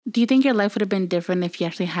Do you think your life would have been different if you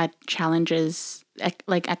actually had challenges,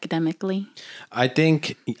 like academically? I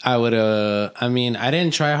think I would. I mean, I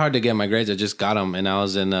didn't try hard to get my grades. I just got them, and I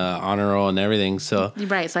was in honor roll and everything. So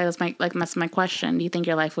Right. So that's my question. Do you think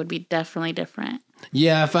your life would be definitely different?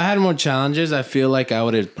 yeah, if I had more challenges, I feel like I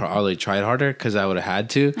would have probably tried harder because I would have had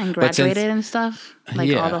to. And graduated and stuff?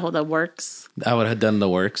 Like all the works? I would have done the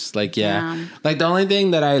works. Like, yeah. Yeah. Like, the only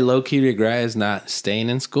thing that I low-key regret is not staying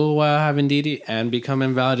in school while having DD and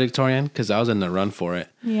becoming valedictorian because I was in the run for it.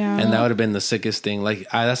 Yeah. And that would have been the sickest thing. Like,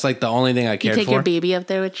 that's like the only thing I cared for. You take your baby up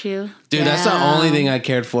there with you? Dude, that's the only thing I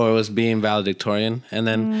cared for was being valedictorian. And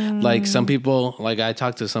then, like, some people, like, I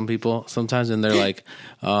talk to some people sometimes and they're like,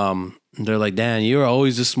 Dan, you were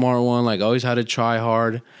always the smart one. Like, always had to try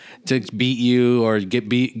hard to beat you or get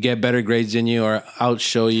better grades than you or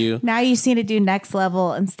outshow you. Now you just need to do next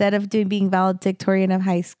level. Instead of being valedictorian of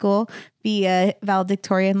high school, be a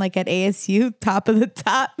valedictorian like at ASU, top of the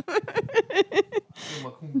top.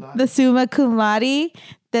 The summa cum laude.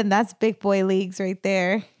 Then that's big boy leagues right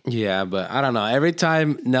there. Yeah, but I don't know. Every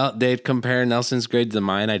time they'd compare Nelson's grades to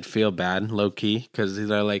mine, I'd feel bad, low key, because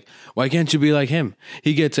they're like, "Why can't you be like him?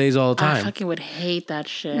 He gets A's all the time." I fucking would hate that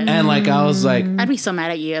shit. And like I was like, I'd be so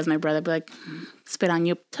mad at you as my brother. Be like, spit on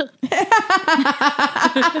you. I'd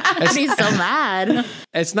be so mad.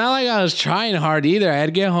 It's not like I was trying hard either.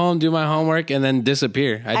 I'd get home, do my homework, and then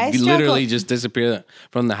disappear. I'd literally just disappear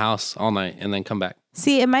from the house all night and then come back.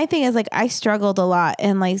 See, and my thing is like I struggled a lot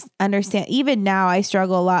and like understand. Even now, I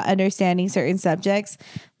struggle a lot understanding certain subjects.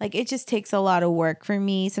 Like it just takes a lot of work for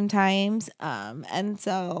me sometimes. And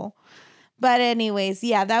so, but anyways,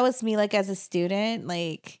 yeah, that was me. Like as a student,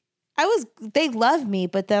 like they love me,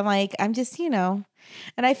 but then like I'm just and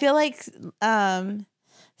I feel like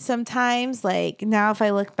sometimes like now if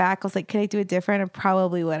I look back, I was like, could I do it different? I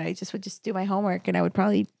probably would. I just would just do my homework and I would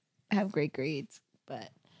probably have great grades, but.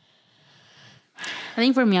 I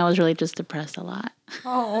think for me, I was really just depressed a lot.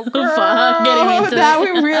 Oh, girl. Fuck, getting into that it.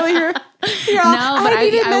 would really hurt. No, but I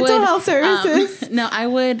needed mental would, health services. No, I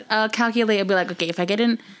would calculate. I'd be like, okay, if I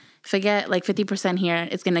get like 50% here,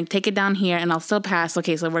 it's gonna take it down here, and I'll still pass.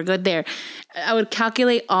 Okay, so we're good there. I would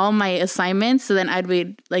calculate all my assignments, so then I'd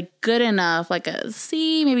be like good enough, like a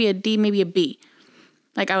C, maybe a D, maybe a B.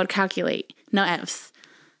 Like I would calculate, no Fs.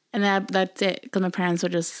 And that's it, because my parents were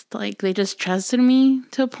just like, they just trusted me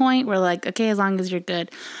to a point where like, okay, as long as you're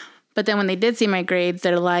good. But then when they did see my grades,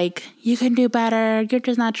 they're like, you can do better. You're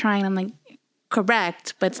just not trying. I'm like,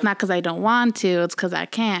 correct. But it's not because I don't want to. It's because I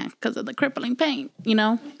can't, because of the crippling pain,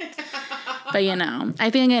 But, I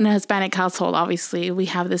think in a Hispanic household, obviously, we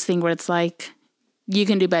have this thing where it's like, you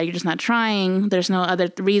can do better. You're just not trying. There's no other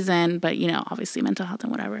reason. But, obviously mental health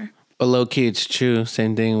and whatever. But low key, it's true.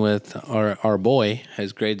 Same thing with our boy.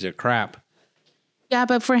 His grades are crap. Yeah,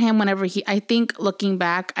 but for him, I think looking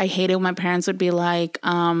back, I hated when my parents would be like,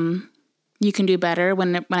 you can do better.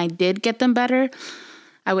 When I did get them better,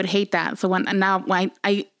 I would hate that. So when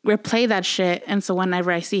I replay that shit, and so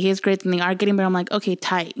whenever I see his grades and they are getting better, I'm like, okay,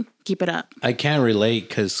 tight, keep it up. I can't relate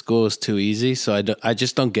because school is too easy, so I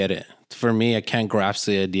just don't get it. For me, I can't grasp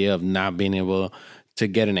the idea of not being able to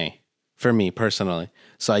get an A. For me personally.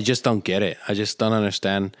 So I just don't get it. I just don't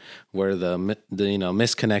understand where the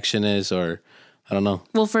misconnection is, or I don't know.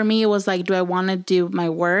 Well, for me, it was like, do I want to do my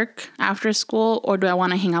work after school, or do I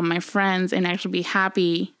want to hang out with my friends and actually be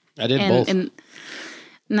happy? I did both.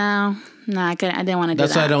 No, I didn't want to do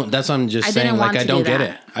that. That's what I'm just saying. Like I don't get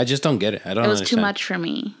it. I just don't get it. I don't. It was too much for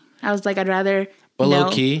me. I was like, I'd rather. But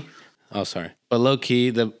low key. Oh, sorry. But low key,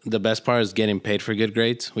 the best part is getting paid for good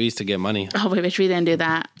grades. We used to get money. Oh, wait, bitch, we didn't do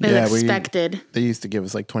that. It was expected. They used to give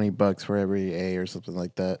us like $20 for every A or something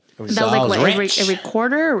like that. That was like what, every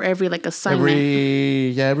quarter or every like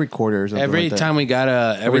assignment? Every quarter or something every like time we got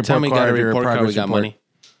a report card, we got money.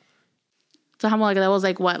 So how much? That was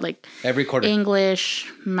like what? Like every quarter.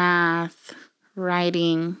 English, math,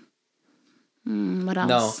 writing. What else?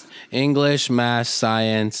 No, English, math,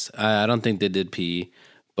 science. I don't think they did PE.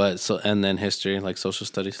 But and then history, like social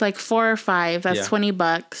studies. It's like 4 or 5. That's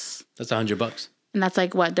 $20. That's $100. And that's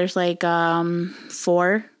like what? There's like 4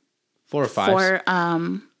 or 5.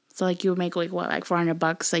 So like you would make like what, like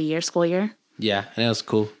 $400 a year, school year? Yeah, and it was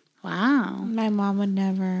cool. Wow. My mom would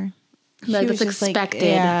never. That's expected.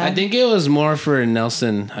 Like, yeah. I think it was more for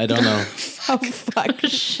Nelson. I don't know. Oh fuck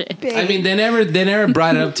shit. I mean, they never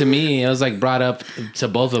brought it up to me. It was like brought up to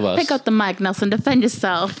both of us. Pick up the mic, Nelson. Defend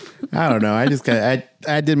yourself. I don't know.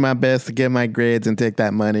 I did my best to get my grades and take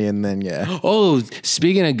that money, and then Oh,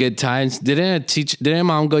 speaking of good times, didn't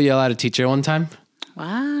mom go yell at a teacher one time?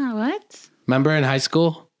 Wow, what? Remember in high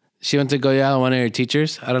school? She went to go yell at one of her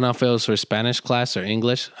teachers. I don't know if it was for Spanish class or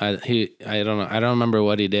English. I don't know. I don't remember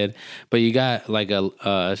what he did. But you got like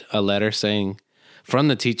a letter saying from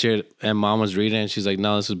the teacher, and mom was reading it, and she's like,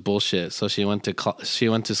 "No, this is bullshit." So she went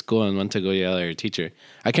to school and went to go yell at her teacher.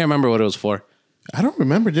 I can't remember what it was for. I don't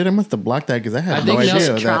remember, dude. I must have blocked that because I had no think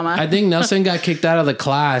idea. trauma. I think Nelson got kicked out of the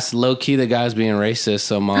class. Low key, the guy was being racist,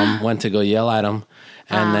 so mom went to go yell at him.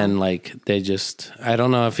 And then, like, they just, I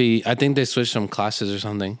don't know if I think they switched some classes or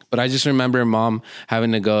something. But I just remember mom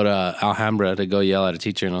having to go to Alhambra to go yell at a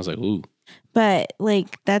teacher. And I was like, ooh. But,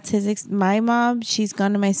 like, that's my mom, she's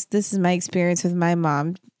gone to this is my experience with my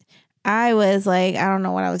mom. I was like, I don't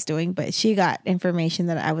know what I was doing, but she got information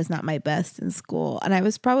that I was not my best in school. And I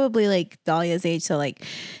was probably, like, Dahlia's age, so, like,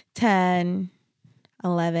 10,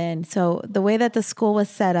 11. So the way that the school was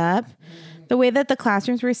set up, the way that the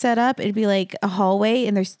classrooms were set up, it'd be like a hallway,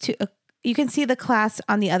 and there's two. You can see the class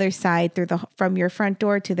on the other side from your front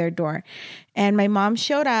door to their door. And my mom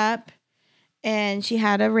showed up, and she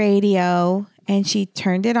had a radio, and she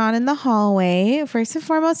turned it on in the hallway. First and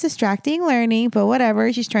foremost, distracting learning, but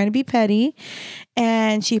whatever. She's trying to be petty.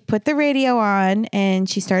 And she put the radio on, and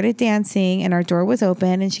she started dancing, and our door was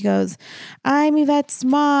open, and she goes, "I'm Yvette's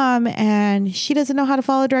mom, and she doesn't know how to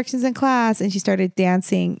follow directions in class." And she started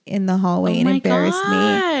dancing in the hallway and embarrassed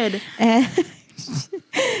me. And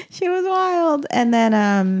she was wild. And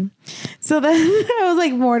then, so then I was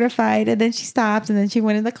like mortified, and then she stopped, and then she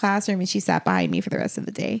went in the classroom, and she sat behind me for the rest of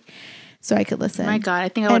the day so I could listen. Oh my God, I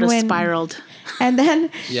think I would have spiraled. And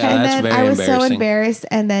then, I was so embarrassed.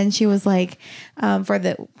 And then she was like,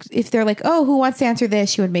 if they're like, "Oh, who wants to answer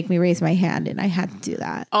this?" she would make me raise my hand, and I had to do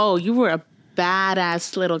that. Oh, you were a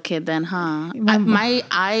badass little kid then, huh?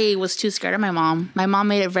 I was too scared of my mom. My mom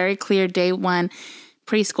made it very clear day one,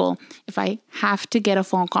 preschool, if I have to get a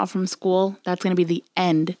phone call from school, that's going to be the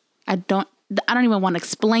end. I don't even want to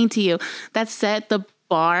explain to you. That set the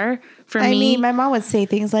bar for me. I mean, my mom would say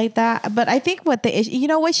things like that, but I think what the issue, you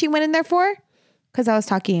know what she went in there for? Because I was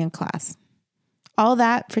talking in class. All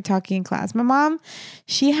that for talking in class. My mom,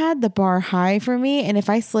 she had the bar high for me, and if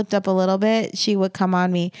I slipped up a little bit, she would come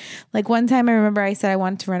on me. Like one time I remember I said I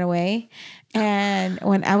wanted to run away, and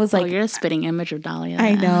when I was like, you're a spitting image of Dahlia.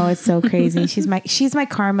 I know, it's so crazy. She's my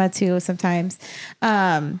karma too sometimes.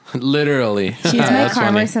 Literally. She's my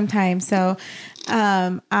karma funny. Sometimes. So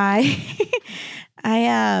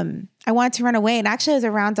I wanted to run away, and actually I was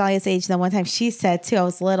around Dahlia's age. Then one time she said too, I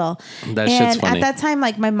was little. Shit's funny. At that time,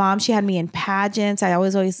 like my mom, she had me in pageants. I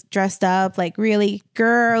was always dressed up like really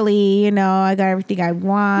girly, I got everything I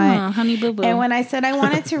want. Honey boo boo. And when I said I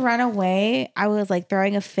wanted to run away, I was like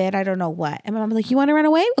throwing a fit. I don't know what. And my mom was like, "You want to run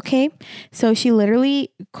away? Okay." So she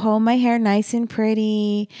literally combed my hair nice and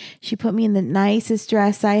pretty. She put me in the nicest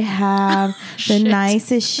dress I have, the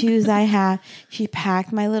nicest shoes I have. She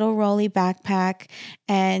packed my little rolly backpack,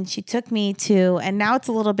 and she took me to, and now it's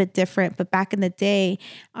a little bit different, but back in the day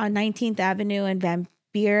on 19th Avenue in Van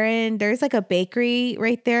Buren, there's like a bakery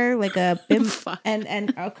right there, like a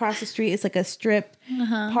and across the street is like a strip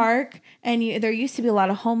park, and there used to be a lot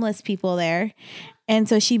of homeless people there. And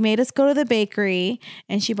so she made us go to the bakery,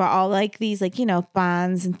 and she bought all like these like,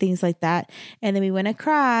 buns and things like that. And then we went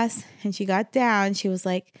across, and she got down. She was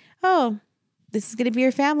like, "Oh, this is going to be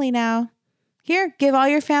your family now. Here, give all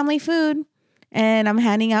your family food." And I'm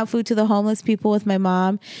handing out food to the homeless people with my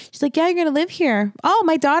mom. She's like, "Yeah, you're going to live here." "Oh,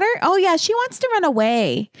 my daughter? Oh, yeah, she wants to run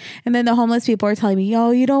away." And then the homeless people are telling me,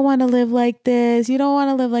 "Yo, you don't want to live like this. You don't want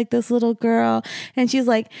to live like this little girl." And she's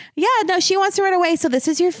like, "Yeah, no, she wants to run away. So this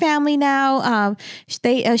is your family now.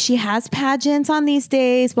 She has pageants on these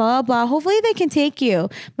days, blah, blah, blah. Hopefully they can take you."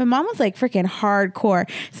 My mom was like freaking hardcore.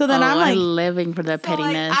 So then I'm like living for the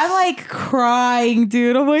pettiness. I'm like crying,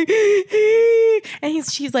 dude. I'm like, and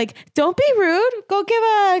she's like, "Don't be rude. Go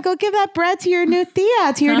give that bread to your new Theo."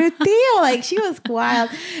 Like, she was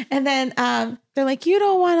wild. And then they're like, "You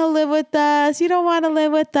don't want to live with us. You don't want to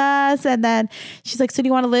live with us." And then she's like, "So do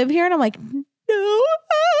you want to live here?" And I'm like, "No."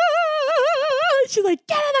 She's like,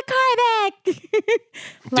 "Get in the car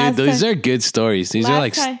back." Dude, these are good stories. These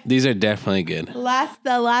are definitely good.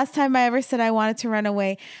 The last time I ever said I wanted to run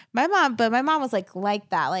away, my mom was like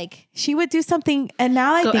that. Like, she would do something, and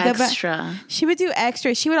now I think about, she would do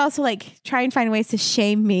extra. She would also like try and find ways to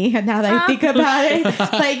shame me. And now that I think about it,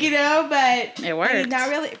 like, but it worked. Not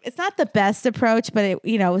really. It's not the best approach, but it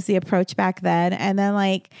was the approach back then. And then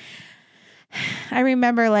like, I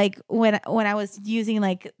remember like when I was using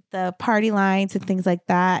like the party lines and things like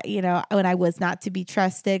that, when I was not to be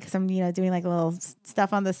trusted because I'm, doing like a little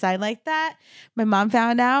stuff on the side like that. My mom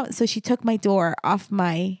found out. So she took my door off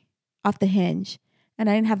the hinge, and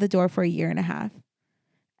I didn't have the door for a year and a half.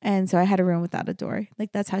 And so I had a room without a door.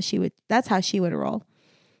 Like that's how she would roll.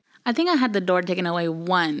 I think I had the door taken away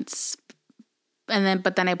once,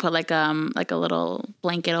 but then I put like a little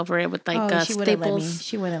blanket over it with like she wouldn't let me. staples.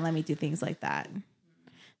 She wouldn't let me do things like that.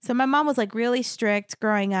 So my mom was like really strict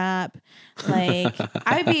growing up. Like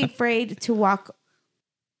I would be afraid to walk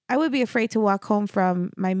home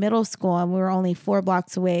from my middle school, and we were only 4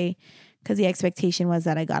 blocks away because the expectation was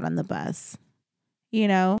that I got on the bus. You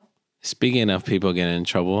know? Speaking of people getting in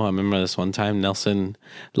trouble, I remember this one time Nelson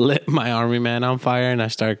lit my army man on fire and I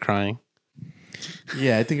started crying.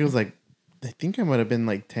 Yeah, I think I might have been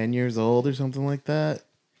like 10 years old or something like that.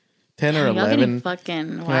 10 or 11.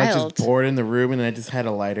 Fucking wild. I was just bored in the room and I just had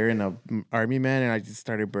a lighter and a army man and I just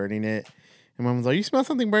started burning it. And mom was like, "You smell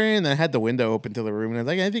something burning?" And I had the window open to the room and I was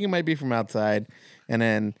like, "I think it might be from outside." And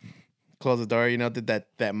then close the door. You know, did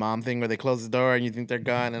that mom thing where they close the door and you think they're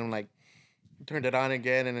gone. And I'm like, turned it on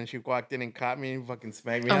again, and then she walked in and caught me and fucking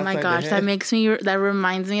smacked me. Oh my gosh, that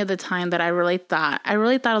reminds me of the time that I really thought it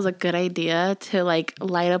was a good idea to like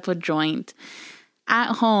light up a joint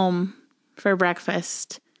at home for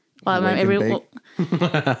breakfast while I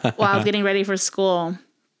was getting ready for school.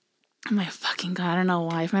 Oh my fucking God, I don't know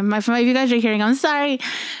why. If you guys are hearing, I'm sorry.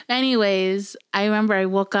 Anyways, I remember I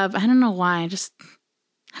woke up. I don't know why.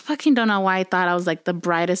 I fucking don't know why I thought I was like the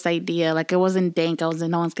brightest idea. Like it wasn't dank. No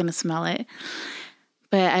one's going to smell it.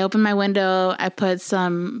 But I opened my window. I put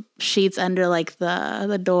some sheets under like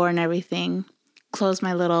the door and everything. Closed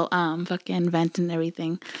my little fucking vent and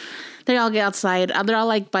everything. They all get outside. They're all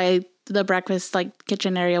like by the breakfast like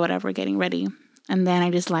kitchen area, whatever, getting ready. And then I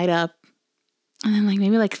just light up. And then like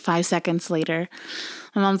maybe like 5 seconds later,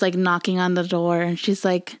 my mom's like knocking on the door and she's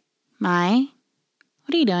like, "Mai,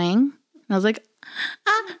 what are you doing?" And I was like,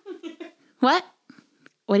 "What?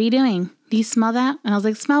 What are you doing? Do you smell that?" And I was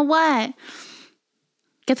like, "Smell what?"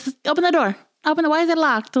 Open the door. Why is it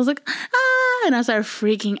locked? I was like, "Ah!" And I started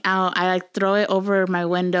freaking out. I like throw it over my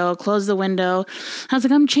window, close the window. I was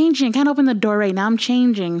like, "I'm changing. I can't open the door right now. I'm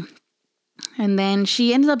changing." And then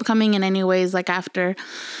she ended up coming in anyways, like after,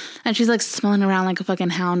 and she's like smelling around like a fucking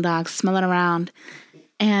hound dog, smelling around.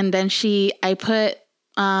 And then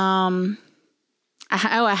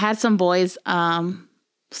I had some boys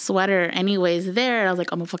sweater anyways there. I was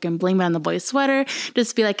like, I'm gonna fucking blame it on the boy's sweater.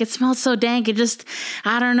 Just be like, it smells so dank.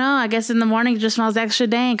 I don't know. I guess in the morning it just smells extra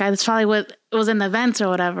dank. That's probably what was in the vents or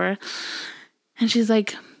whatever. And she's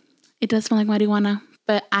like, it does smell like marijuana,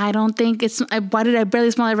 but I don't think why did I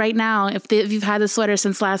barely smell it right now? If you've had the sweater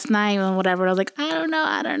since last night and whatever. I was like, I don't know.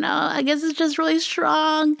 I guess it's just really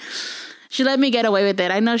strong. She let me get away with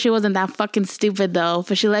it. I know she wasn't that fucking stupid though,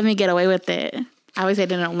 but she let me get away with it. I always say I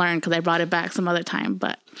didn't learn because I brought it back some other time,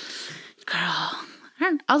 but girl,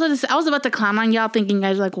 I was about to clown on y'all thinking you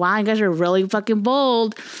guys are like, wow, you guys are really fucking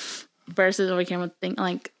bold versus over here with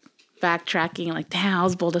like backtracking like, damn, I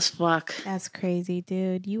was bold as fuck. That's crazy,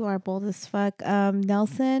 dude. You are bold as fuck.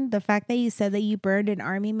 Nelson, the fact that you said that you burned an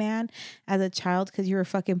army man as a child because you were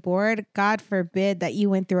fucking bored, God forbid that you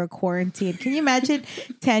went through a quarantine. Can you imagine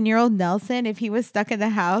 10-year-old Nelson if he was stuck in the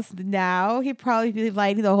house now? He'd probably be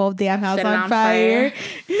lighting the whole damn house on fire.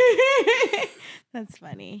 That's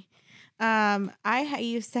funny. I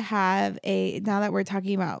used to have now that we're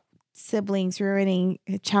talking about siblings ruining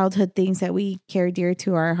childhood things that we carry dear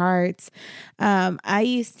to our hearts. I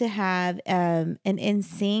used to have an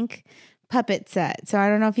NSYNC puppet set. So I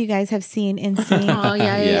don't know if you guys have seen NSYNC. Oh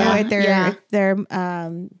yeah. With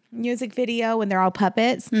their music video when they're all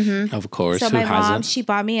puppets. Mm-hmm. Of course. So my mom, she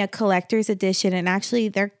bought me a collector's edition, and actually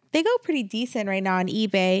they go pretty decent right now on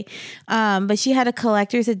eBay. But she had a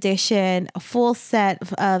collector's edition, a full set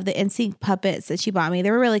of the NSYNC puppets that she bought me.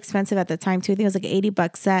 They were really expensive at the time too. I think it was like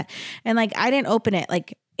 $80 set. And like, I didn't open it.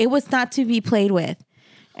 Like it was not to be played with.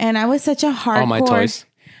 And I was such a hardcore. All my toys.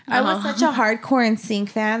 I was such a hardcore NSYNC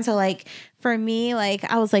fan. So like for me,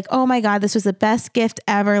 like I was like, oh my God, this was the best gift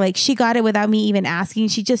ever. Like she got it without me even asking.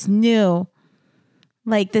 She just knew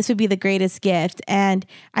like this would be the greatest gift. And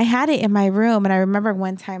I had it in my room. And I remember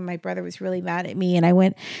one time my brother was really mad at me. And I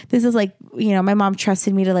went, this is like, my mom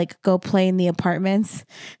trusted me to like go play in the apartments.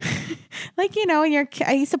 Like,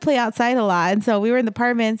 I used to play outside a lot. And so we were in the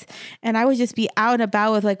apartments and I would just be out and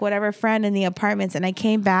about with like whatever friend in the apartments. And I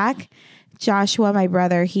came back, Joshua, my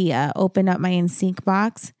brother, he opened up my NSYNC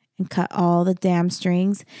box and cut all the damn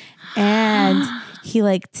strings. And he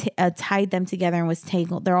like tied them together and was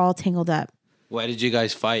tangled. They're all tangled up. Why did you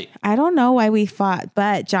guys fight? I don't know why we fought,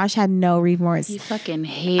 but Josh had no remorse. You fucking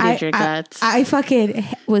hated your guts. I fucking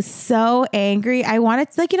was so angry. I wanted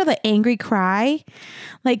to, like, the angry cry,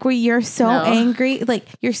 like where you're so angry, like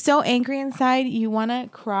you're so angry inside, you want to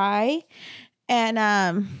cry. And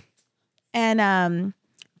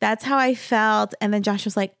That's how I felt. And then Josh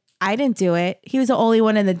was like, I didn't do it. He was the only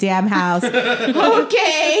one in the damn house.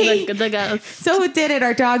 Okay. The ghost So who did it?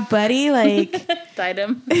 Our dog Buddy? Like tied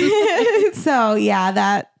him. So yeah,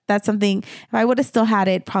 that's something. If I would have still had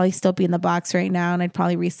it, it'd probably still be in the box right now, and I'd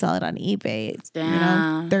probably resell it on eBay. It's,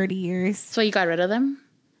 30 years. So you got rid of them?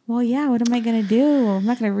 Well, yeah. What am I gonna do? I'm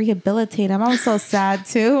not gonna rehabilitate them. I was so sad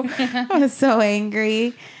too. I was so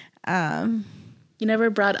angry. You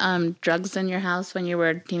never brought drugs in your house when you were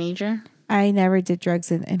a teenager? I never did drugs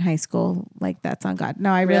in high school. Like, that's on God.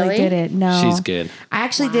 No, I really Really? didn't. No. She's good. I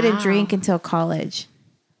actually didn't drink until college.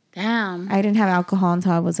 Damn. I didn't have alcohol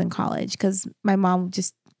until I was in college because my mom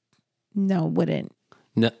just wouldn't.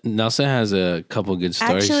 Nelson has a couple good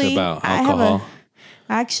stories Actually, about I have alcohol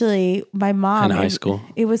Actually, my mom in high school.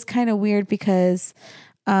 It was kind of weird because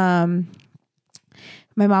my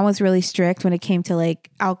mom was really strict when it came to like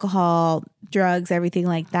alcohol, drugs, everything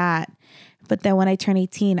like that. But then when I turned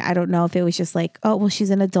 18, I don't know if it was just like, oh, well, she's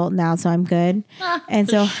an adult now, so I'm good. And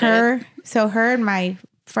so her and my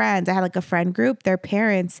friends, I had like a friend group, their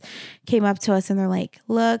parents came up to us and they're like,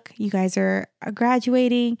 look, you guys are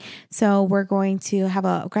graduating. So we're going to have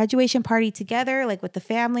a graduation party together, like with the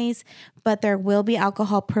families, but there will be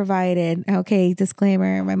alcohol provided. Okay,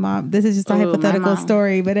 disclaimer, my mom, this is just a hypothetical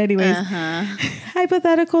story. But anyways,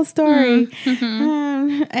 hypothetical story.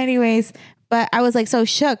 Anyways, but I was like so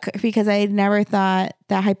shook because I never thought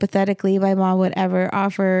that hypothetically my mom would ever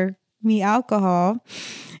offer me alcohol.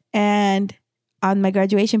 And on my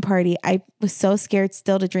graduation party, I was so scared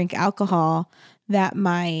still to drink alcohol that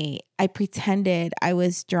I pretended I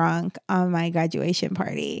was drunk on my graduation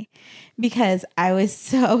party because I was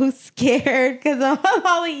so scared because of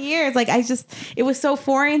all the years. Like it was so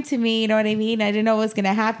foreign to me. You know what I mean? I didn't know what was going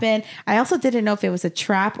to happen. I also didn't know if it was a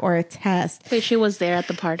trap or a test. Wait, she was there at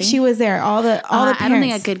the party? She was there. All the parents. I don't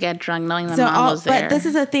think I could get drunk knowing my mom was there. But this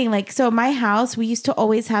is the thing. Like, so my house, we used to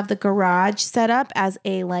always have the garage set up as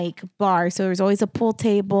a like bar. So there was always a pool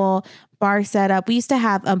table, bar set up. We used to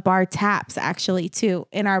have bar taps actually too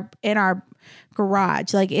in our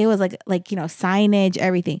garage. Like it was like signage,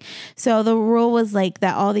 everything. So the rule was like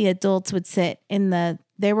that all the adults would sit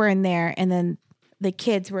they were in there, and then the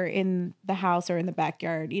kids were in the house or in the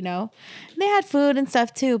backyard, you know. And they had food and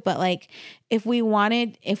stuff too, but like if we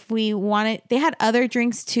wanted, they had other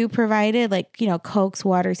drinks too provided, like, you know, Cokes,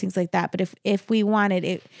 waters, things like that. But if we wanted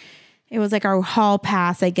it, it was like our hall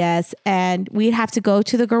pass, I guess. And we'd have to go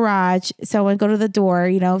to the garage. Someone go to the door,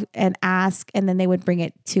 you know, and ask, and then they would bring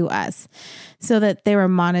it to us so that they were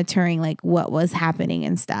monitoring like what was happening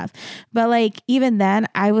and stuff. But like, even then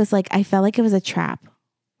I was like, I felt like it was a trap.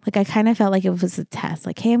 Like I kind of felt like it was a test.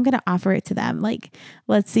 Like, hey, I'm going to offer it to them. Like,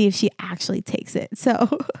 let's see if she actually takes it.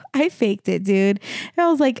 So I faked it, dude.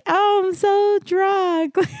 I was like, oh, I'm so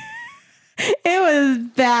drunk. It was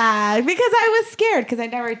bad because I was scared because I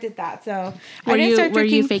never did that. So were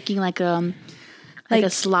you faking like a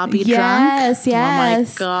sloppy drunk? Yes. Oh my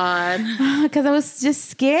God. Because I was just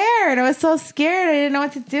scared. I was so scared. I didn't know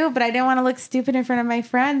what to do, but I didn't want to look stupid in front of my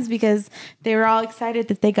friends because they were all excited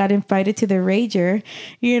that they got invited to the Rager,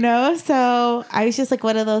 you know? So I was just like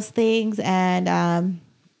one of those things. And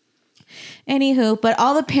anywho, but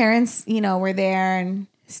all the parents, you know, were there and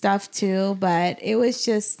stuff too. But it was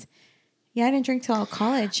just, yeah, I didn't drink till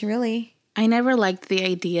college, really. I never liked the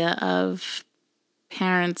idea of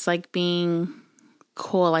parents like being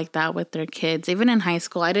cool like that with their kids. Even in high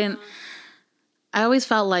school, I always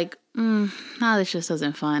felt like, this just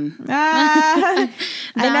isn't fun. I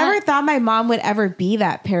never thought my mom would ever be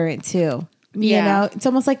that parent too. You know, it's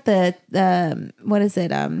almost like the what is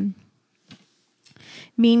it?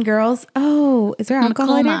 Mean Girls. Oh, is there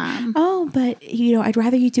alcohol in it? Oh, but you know, I'd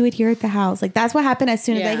rather you do it here at the house. Like that's what happened as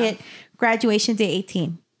soon as I hit graduation day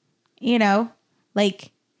 18. You know,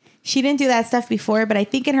 like she didn't do that stuff before, but I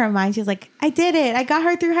think in her mind she's like, I did it. I got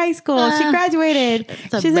her through high school. She graduated.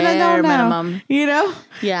 She's an adult now. Minimum. You know?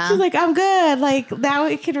 Yeah. She's like, I'm good. Like now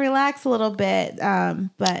we can relax a little bit.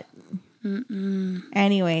 But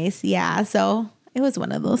anyways, yeah. So it was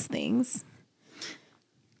one of those things.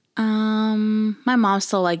 My mom's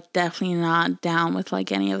still like definitely not down with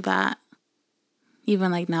like any of that,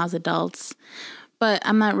 even like now as adults. But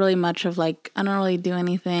I'm not really much of like, I don't really do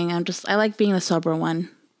anything. I like being the sober one.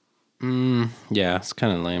 Yeah, it's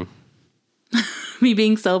kind of lame. Me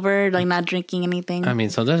being sober, like not drinking anything. I mean,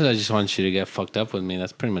 sometimes I just want you to get fucked up with me.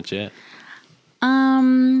 That's pretty much it.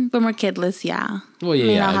 When we're kidless, yeah. Well,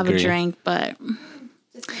 yeah, I'll have a drink, but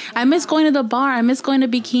I miss going to the bar. I miss going to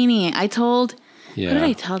Bikini. Who did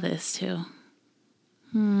I tell this to?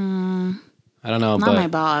 I don't know, Not but my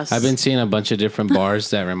boss. I've been seeing a bunch of different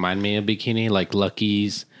bars that remind me of Bikini, like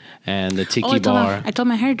Lucky's and the Tiki Bar. I told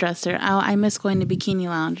my hairdresser I miss going to Bikini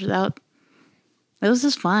Lounge. It was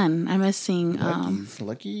just fun. I miss seeing.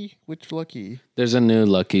 Lucky? Which Lucky? There's a new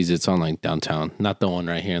Lucky's. It's on like downtown, not the one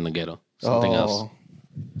right here in the ghetto. Something else.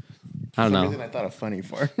 I don't know. Reason I thought of Funny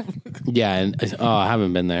Farm. Yeah, and I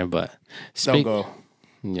haven't been there, but Don't go.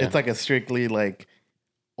 Yeah. It's like a strictly like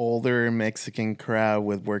older Mexican crowd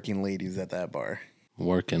with working ladies at that bar.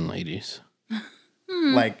 Working ladies.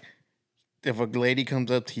 Like if a lady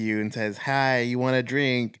comes up to you and says, "Hi, you want a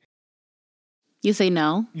drink?" You say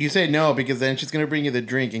no. You say no because then she's gonna bring you the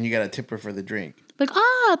drink and you gotta tip her for the drink. Like,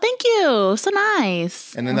 oh, thank you, so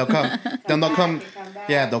nice. And then they'll come. They'll come.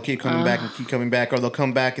 Yeah, they'll keep coming back and keep coming back, or they'll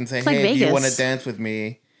come back and say, It's like "Hey, do you Vegas. want to dance with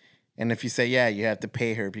me?" And if you say yeah, you have to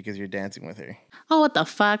pay her because you're dancing with her. Oh, what the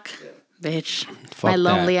fuck, bitch? Fuck My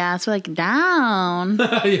lonely that. ass. We're like down.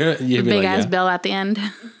 You'd be Big like, ass yeah. bill at the end.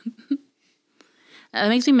 It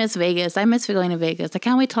makes me miss Vegas. I miss going to Vegas. I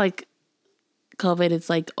can't wait till like COVID is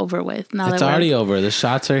like over with. Now It's that we're- already over. The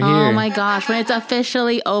shots are here. Oh my gosh. When it's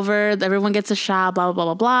officially over, everyone gets a shot, blah, blah,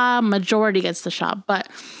 blah, blah, blah. Majority gets the shot. But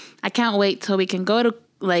I can't wait till we can go to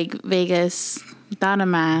like Vegas without a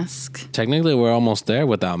mask. Technically, we're almost there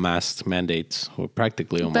without mask mandates. We're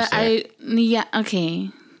practically almost But there. okay.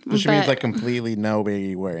 Which But means like completely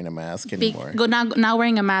nobody wearing a mask anymore. not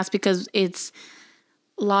wearing a mask because it's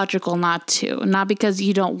logical not to, not because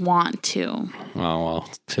you don't want to. Oh, well,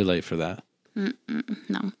 it's too late for that.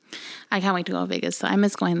 No, I can't wait to go to Vegas. So I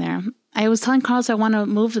miss going there. I was telling Carlos I want to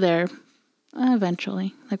move there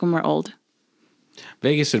eventually, like when we're old.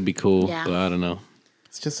 Vegas would be cool, Yeah. but I don't know.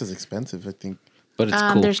 It's just as expensive, I think. But it's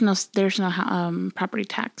cool. There's no property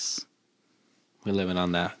tax. We're living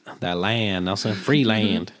on that land, also free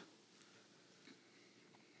land.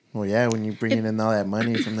 Well, yeah, when you're bringing in all that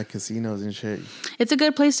money from the casinos and shit. It's a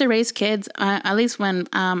good place to raise kids. At least when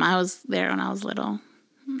I was there when I was little,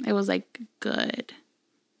 it was like good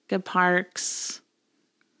parks.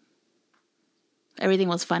 Everything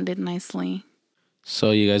was funded nicely.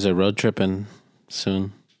 So you guys are road tripping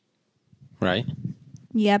soon, right?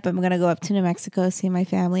 Yep, I'm gonna go up to New Mexico, see my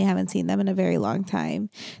family. I haven't seen them in a very long time.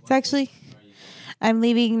 It's actually, I'm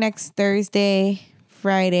leaving next Thursday,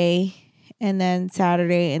 Friday, and then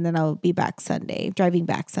Saturday, and then I'll be back Sunday, driving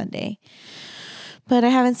back Sunday. But I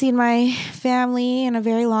haven't seen my family in a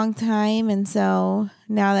very long time, and so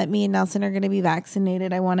now that me and Nelson are going to be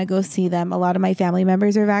vaccinated, I want to go see them. A lot of my family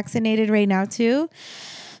members are vaccinated right now too.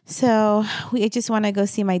 So I just want to go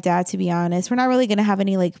see my dad, to be honest. We're not really going to have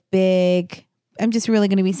any like big, I'm just really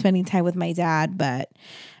going to be spending time with my dad, but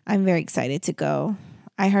I'm very excited to go.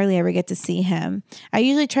 I hardly ever get to see him. I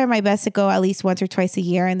usually try my best to go at least once or twice a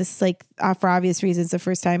year. And this is like, for obvious reasons, the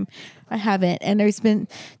first time I haven't. And there's been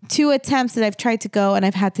 2 attempts that I've tried to go and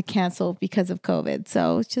I've had to cancel because of COVID.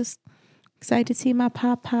 So it's just excited to see my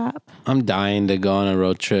pop. I'm dying to go on a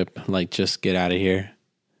road trip, like just get out of here.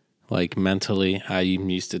 Like mentally, I'm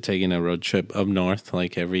used to taking a road trip up north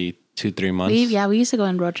like every 2-3 months. We used to go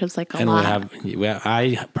on road trips like a lot.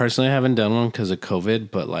 I personally haven't done one because of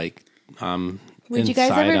COVID, but like Would you guys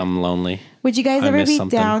inside ever- I'm lonely. Would you guys I ever miss be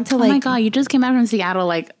something. down to Oh like... my God, you just came back from Seattle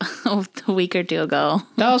like a week or 2 ago.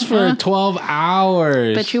 That was for 12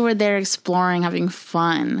 hours. But you were there exploring, having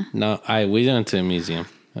fun. No, we went to a museum.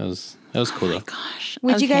 That was cool though. Gosh.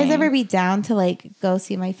 Would you guys okay. ever be down to like go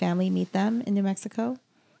see my family, meet them in New Mexico?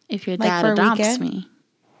 If your like, dad for a adopts weekend? me.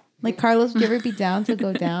 Like Carlos, would you ever be down to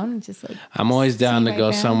go down and just like... I'm always down to my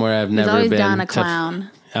go family? somewhere I've He's never always been. down a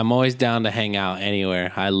clown. I'm always down to hang out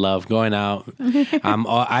anywhere. I love going out.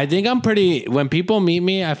 I think I'm pretty. When people meet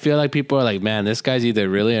me, I feel like people are like, "Man, this guy's either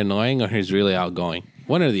really annoying or he's really outgoing.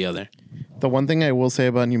 One or the other." The one thing I will say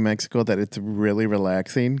about New Mexico that it's really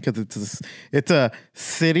relaxing because it's a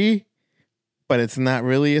city, but it's not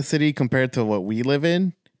really a city compared to what we live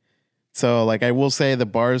in. So, like, I will say the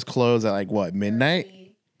bars close at like what, midnight?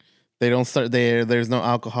 They don't start there. There's no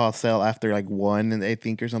alcohol sale after like 1, and I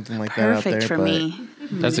think or something like that out there. Perfect for but, me.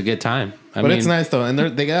 That's a good time. I But mean, it's nice though, and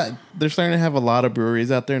they're starting to have a lot of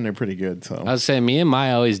breweries out there, and they're pretty good. So I would say me and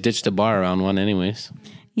Maya always ditch the bar around one, anyways.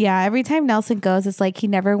 Yeah, every time Nelson goes, it's like he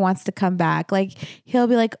never wants to come back. Like he'll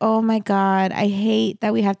be like, "Oh my God, I hate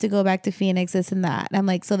that we have to go back to Phoenix, this and that." And I'm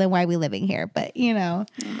like, "So then why are we living here?" But you know,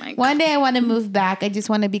 my one day I want to move back. I just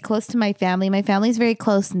want to be close to my family. My family's very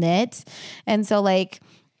close knit, and so like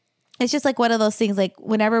it's just like one of those things. Like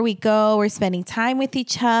whenever we go, we're spending time with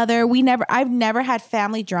each other. I've never had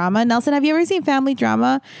family drama. Nelson, have you ever seen family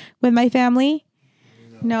drama with my family?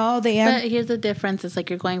 No, But here's the difference. It's like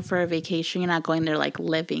you're going for a vacation. You're not going there like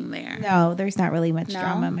living there. No, there's not really much No?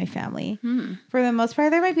 drama in my family. For the most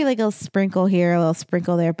part, there might be like a little sprinkle here, a little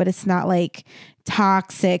sprinkle there, but it's not like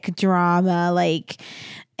toxic drama.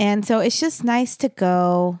 And so it's just nice to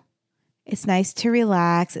go. It's nice to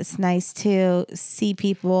relax. It's nice to see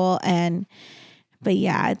people. But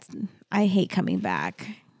yeah, I hate coming back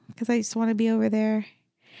because I just want to be over there.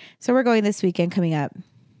 So we're going this weekend coming up.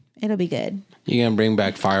 It'll be good. You gonna bring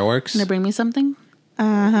back fireworks? Can they bring me something?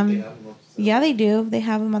 Yeah, they do. They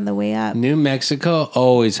have them on the way up. New Mexico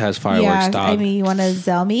always has fireworks, dog. I mean, you want to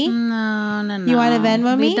Zell me? No. You want to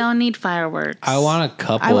Venmo me? We don't need fireworks. I want a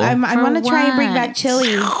couple. I want to try and bring back what?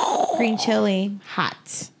 chili, green chili,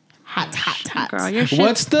 hot. Girl, your shit.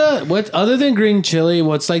 What other than green chili?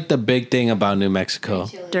 What's like the big thing about New Mexico?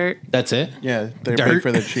 Dirt. That's it. Yeah, they're Dirt. big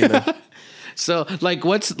for the chile. So, like,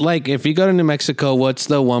 what's like if you go to New Mexico, what's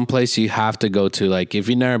the one place you have to go to? Like, if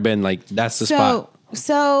you've never been, like, that's the spot.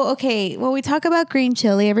 So okay, when we talk about green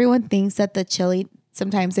chili, everyone thinks that the chili,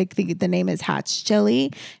 sometimes they think the name is Hatch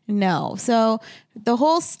chili. No. So the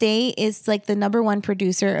whole state is like the number one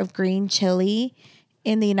producer of green chili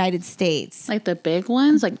in the United States. Like the big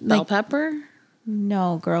ones, like bell pepper.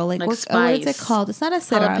 No, girl. Like what is spice. it called? It's not a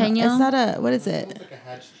serrano. Jalapeno? It's not a, what is it? It's like a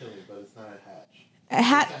hatch chili, but it's not a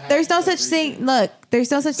hatch. There's no such thing. Look, there's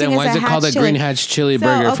no such Then thing why as is a it called a hatch chili. Green Hatch Chili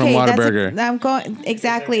Burger from Whataburger? I'm going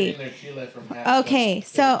exactly. They're getting their chile from Hatch, Okay, it's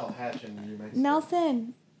so called Hatch in New Mexico.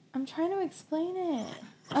 Nelson, I'm trying to explain it.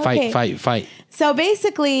 Okay. Fight. So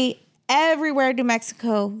basically, everywhere in New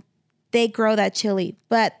Mexico, they grow that chili,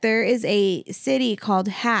 but there is a city called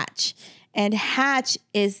Hatch. And Hatch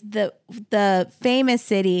is the famous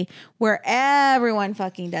city where everyone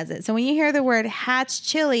fucking does it. So when you hear the word Hatch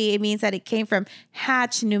chili, it means that it came from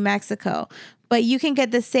Hatch, New Mexico. But you can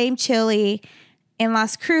get the same chili in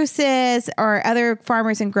Las Cruces or other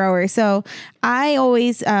farmers and growers. So I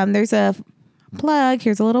always, there's a plug.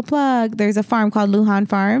 Here's a little plug. There's a farm called Lujan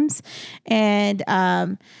Farms. And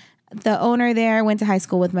the owner there went to high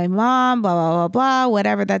school with my mom, blah, blah, blah, blah,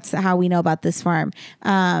 whatever. That's how we know about this farm.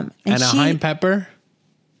 And Anaheim pepper?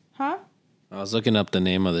 Huh? I was looking up the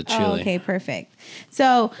name of the chili. Oh, okay, perfect.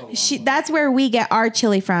 So that's where we get our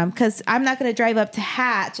chili from, because I'm not going to drive up to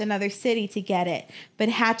Hatch, another city, to get it. But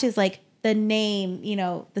Hatch is like the name,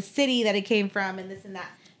 the city that it came from and this and that.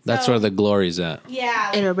 That's where the glory's at.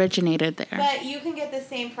 Yeah. It originated there. But you can get the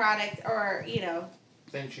same product or,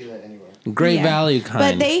 Same chile anywhere. Great value kind.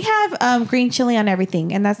 But they have green chili on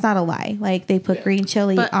everything, and that's not a lie. Like, they put green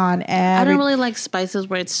chili But on I every. don't really like spices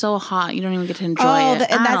where it's so hot you don't even get to enjoy it. And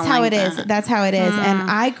I that's don't how like it is. that. That's how it is.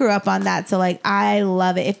 And I grew up on that, so like I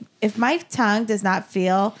love it. If my tongue does not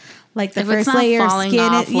feel like the If it's first not layer of falling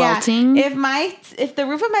skin off, is wilting. if the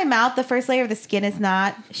roof of my mouth, the first layer of the skin is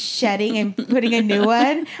not shedding and putting a new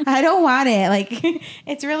one, I don't want it. Like,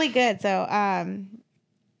 it's really good. So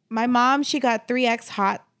my mom, she got 3x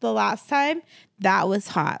hot the last time. That was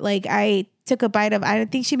hot. Like, I took a bite of, I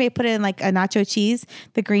think she may put it in like a nacho cheese,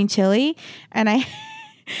 the green chili, and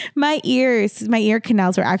my ear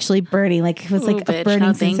canals were actually burning. Like, it was like a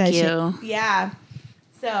burning sensation. You. Yeah.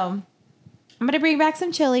 So I'm gonna bring back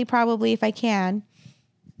some chili probably if I can.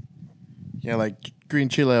 Yeah, like green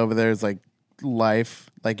chile over there is like life.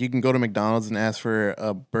 Like, you can go to McDonald's and ask for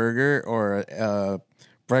a burger or a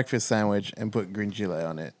breakfast sandwich and put green chile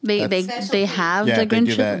on it. They have the green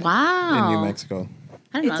chili. That Wow. in New Mexico.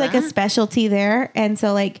 I didn't It's know like that. a specialty there, and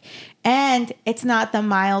so and it's not the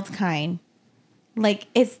mild kind. Like,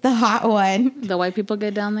 it's the hot one. The white people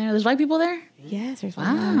get down there. There's white people there? Yes, there's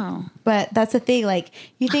Wow. But that's the thing. Like,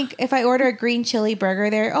 you think if I order a green chili burger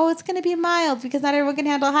there, it's going to be mild because not everyone can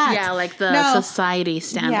handle hot. Yeah, like the society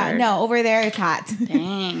standard. Yeah, no, over there it's hot.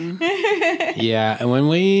 Dang. Yeah, and when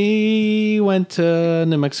we went to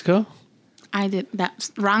New Mexico, I did that.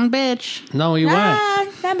 Wrong bitch. no, we went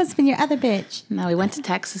That must have been your other bitch. No, we went to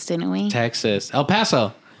Texas, didn't we? Texas, El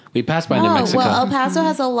Paso. We passed by New Mexico. Well, El Paso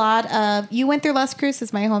has a lot of. You went through Las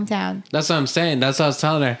Cruces, my hometown. That's what I'm saying. That's what I was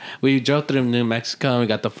telling her. We drove through New Mexico and we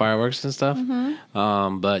got the fireworks and stuff.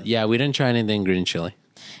 But yeah, we didn't try anything green chili.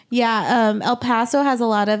 Yeah, El Paso has a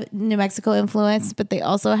lot of New Mexico influence, but they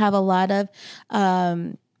also have a lot of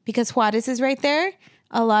because Juarez is right there.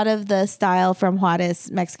 A lot of the style from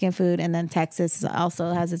Juarez Mexican food, and then Texas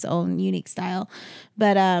also has its own unique style.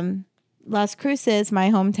 But Las Cruces, my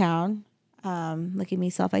hometown. Look at me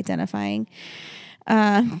self-identifying,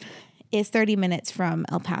 is 30 minutes from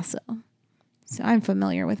El Paso. So I'm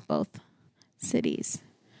familiar with both cities.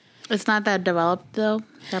 It's not that developed, though,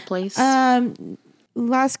 that place.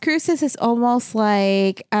 Las Cruces is almost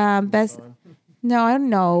like, no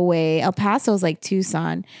way. El Paso is like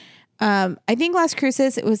Tucson. I think Las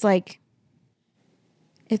Cruces, it was like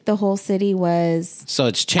if the whole city was So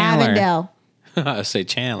it's Chandler. Avondale. I say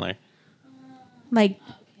Chandler. Like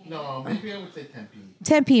No, maybe I would say Tempe.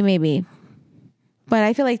 Tempe, maybe. But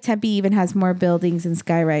I feel like Tempe even has more buildings and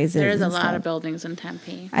sky rises. There is a and lot stuff. of buildings in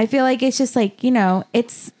Tempe. I feel like it's just like, you know,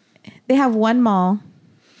 they have one mall.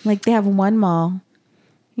 Like they have one mall,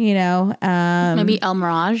 you know. Maybe El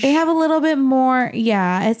Mirage. They have a little bit more.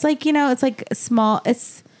 Yeah. It's like, you know, it's like small.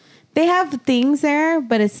 They have things there,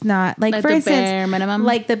 but it's not like for the instance, bare minimum?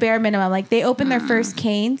 like the bare minimum. Like they opened their first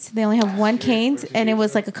Canes. They only have one Canes and it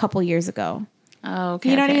was like a couple years ago. Oh,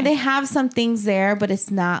 okay. You know what I mean? okay. They have some things there, but it's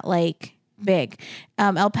not like big.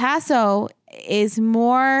 El Paso is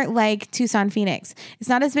more like Tucson, Phoenix. It's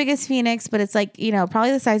not as big as Phoenix, but it's like, you know,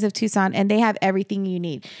 probably the size of Tucson, and they have everything you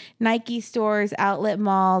need. Nike stores, outlet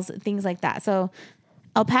malls, things like that. So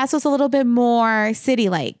El Paso's a little bit more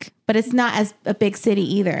city-like, but it's not as a big city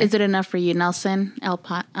either. Is it enough for you, Nelson? I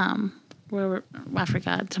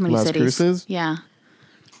forgot. So many Las cities. Cruces? Yeah.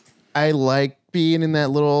 I like being in that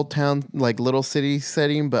little town, like little city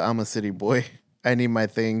setting, but I'm a city boy. I need my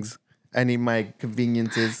things. I need my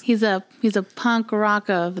conveniences. He's a punk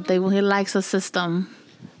rocker, but he likes a system.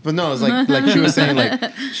 But no, it's like she was saying,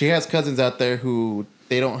 like she has cousins out there who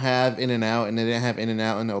they don't have In-N-Out, and they didn't have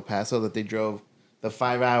In-N-Out in El Paso, that they drove the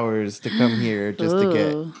 5 hours to come here just to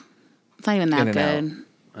get. It's not even that In-N-Out. good.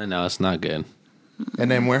 I know it's not good.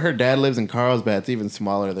 And then where her dad lives in Carlsbad, it's even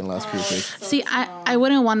smaller than Las Cruces. See, I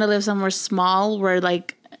wouldn't want to live somewhere small where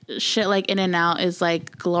like shit like In-N-Out is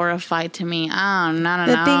like glorified to me. Oh, no.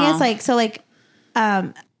 The thing is, like, so like,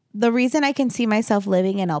 the reason I can see myself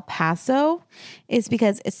living in El Paso is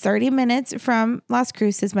because it's 30 minutes from Las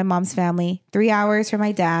Cruces, my mom's family, 3 hours from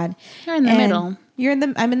my dad. You're in the middle.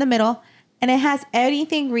 I'm in the middle, and it has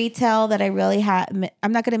anything retail that I really have.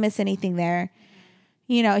 I'm not going to miss anything there.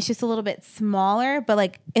 You know, it's just a little bit smaller, but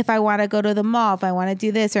like if I want to go to the mall, if I want to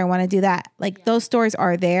do this or I want to do that, like those stores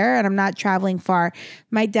are there, and I'm not traveling far.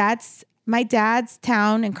 My dad's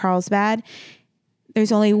town in Carlsbad,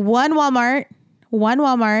 there's only one Walmart.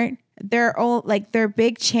 Their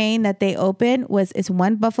big chain that they open is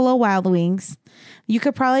one Buffalo Wild Wings. You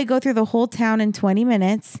could probably go through the whole town in 20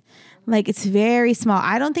 minutes. Like, it's very small.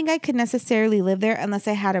 I don't think I could necessarily live there unless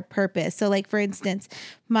I had a purpose. So like, for instance,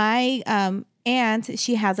 my aunt,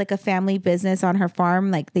 she has like a family business on her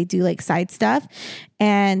farm. Like they do like side stuff.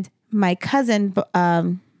 And my cousin,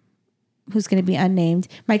 who's going to be unnamed,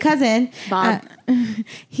 my cousin, Bob.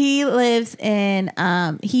 he lives in,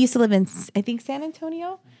 he used to live in, I think, San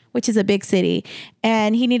Antonio, which is a big city.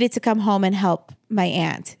 And he needed to come home and help my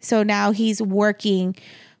aunt. So now he's working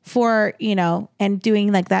for, you know, and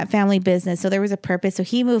doing like that family business. So there was a purpose. So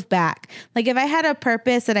he moved back. Like if I had a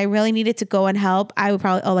purpose that I really needed to go and help, I would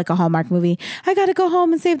probably, like a Hallmark movie, I got to go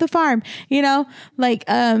home and save the farm, you know, like,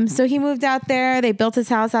 so he moved out there, they built his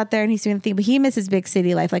house out there and he's doing the thing, but he misses big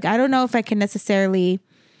city life. Like, I don't know if I can necessarily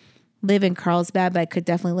live in Carlsbad, but I could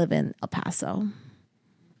definitely live in El Paso.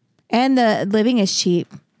 And the living is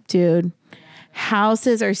cheap, dude.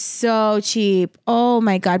 Houses are so cheap. Oh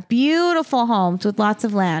my God. Beautiful homes with lots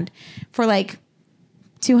of land for like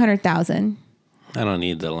 $200,000. I don't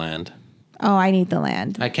need the land. Oh, I need the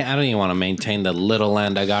land. I don't even want to maintain the little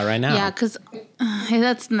land I got right now. Yeah, because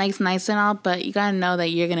that's nice and all, but you gotta know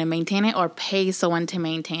that you're gonna maintain it or pay someone to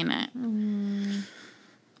maintain it.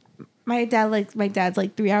 My dad's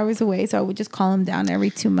like 3 hours away, so I would just call him down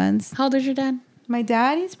every 2 months. How old is your dad? My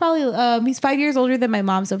dad, he's probably he's 5 years older than my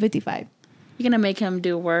mom, so 55. You're gonna make him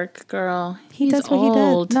do work, girl. He He's does what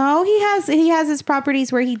old. he does. No, he has his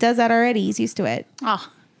properties where he does that already. He's used to it. Oh,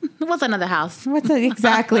 what's another house?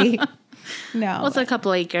 Exactly? No. What's a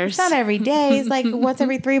couple acres? It's not every day. It's like once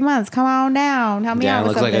every 3 months. Come on down. Help me Yeah, out it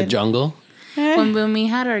with looks like a something. jungle. When we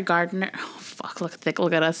had our gardener, oh fuck,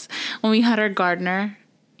 look at us. When we had our gardener,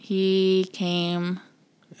 he came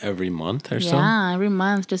Every month or so. yeah, every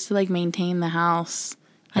month just to like maintain the house.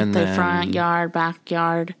 Like And the then- front yard,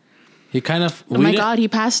 backyard. He kind of. Oh my God, he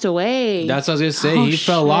passed away. That's what I was gonna say. Oh, He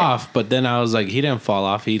fell shit. off, but then I was like, he didn't fall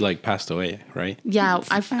off. He like passed away, right? Yeah,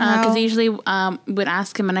 because usually would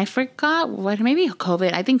ask him, and I forgot maybe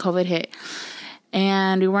COVID. I think COVID hit,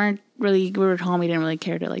 and we were at home. We didn't really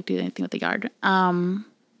care to like do anything with the yard. And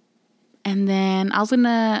then I was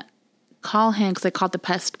gonna call him because I called the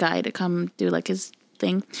pest guy to come do like his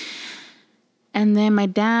thing. And then my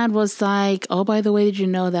dad was like, "Oh, by the way, did you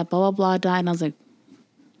know that blah blah blah died?" And I was like,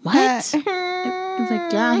 "What?" He's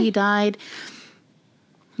like, "Yeah, he died."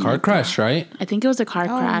 Car crash, right? I think it was a car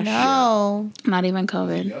crash. No. Not even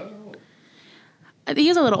COVID. I think he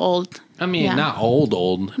was a little old. I mean, Yeah. not old,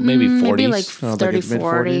 maybe 40s. Maybe like like 30, his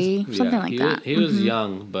mid-40s? 40, something like he that. Was, he was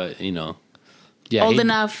young, but yeah, Old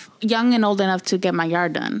enough, young and old enough to get my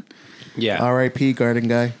yard done. Yeah. R.I.P. garden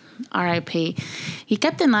guy. R.I.P. He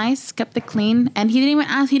kept it nice, kept it clean, and he didn't even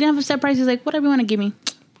ask. He didn't have a set price. He's like, whatever you want to give me.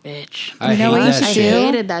 Bitch. I You know hate what you that should shit. do? I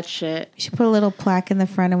hated that shit. You should put a little plaque in the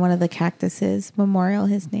front of one of the cactuses, memorial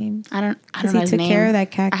his name. I don't Because know he his took name. care of that I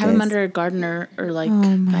cactus. have him under a gardener or like. Oh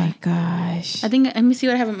my guy. gosh. I think. Let me see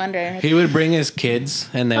what I have him under. He would bring his kids,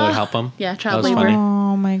 and they would help him. Yeah, That child was labor. funny.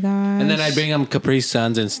 Oh my gosh. And then I'd bring him Capri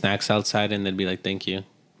Suns and snacks outside, and they'd be like, "Thank you."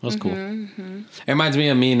 It was cool. It reminds me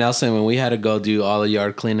of me and Nelson when we had to go do all the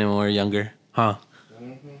yard cleaning when we were younger, huh?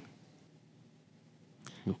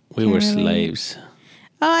 We were Can't relate. slaves.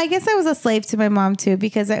 Oh, I guess I was a slave to my mom too,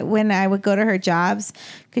 because when I would go to her jobs,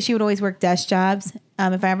 because she would always work desk jobs.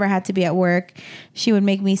 If I ever had to be at work, she would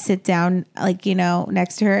make me sit down, like,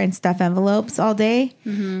 next to her and stuff envelopes all day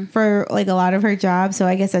for like a lot of her jobs. So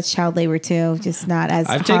I guess that's child labor too, just not as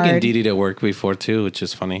I've hard. taken Dee Dee to work before too, which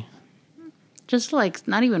is funny. Just like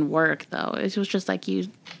not even work though. It was just like you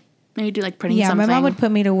maybe do like printing Yeah, something. my mom would put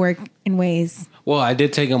me to work in ways. Well, I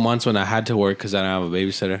did take him once when I had to work because I didn't have a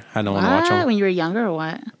babysitter. I didn't want to watch him. When you were younger or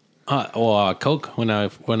what? Coke when I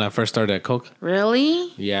first started at Coke.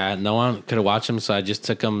 Really? Yeah, no one could watch him, so I just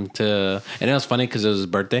took him to. And it was funny because it was his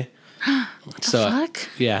birthday. What the fuck?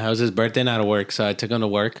 Yeah, it was his birthday night at work, so I took him to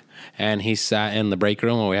work, and he sat in the break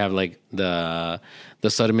room where we have like the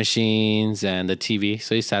soda machines and the TV.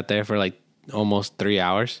 So he sat there for like almost 3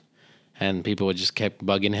 hours, and people would just kept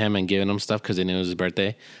bugging him and giving him stuff because they knew it was his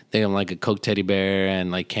birthday. They gave him like a Coke teddy bear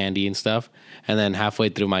and like candy and stuff. And then halfway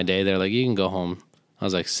through my day, they're like, "You can go home." I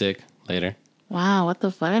was like, sick. Later. Wow, what the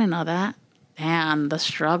fuck? I didn't know that. Damn, the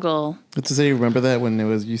struggle. Let's just say, remember that when it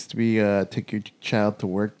was used to be take your child to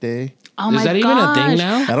work day? Oh Is my that gosh. even a thing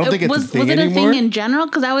now? I don't think it's a thing was it anymore. a thing in general?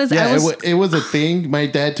 Because I was. It was a thing. My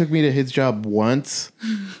dad took me to his job once.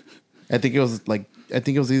 I think it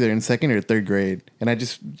was either in second or third grade. And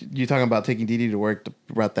you talking about taking Dee Dee to work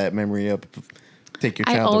brought that memory up. Take your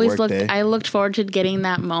child to work day. I looked forward to getting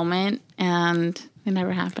that moment, and it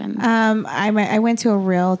never happened. I went to a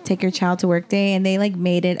real take your child to work day, and they like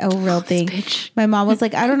made it a real thing. bitch. My mom was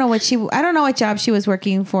like, I don't know what job she was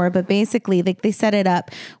working for, but basically like they set it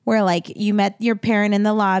up where like you met your parent in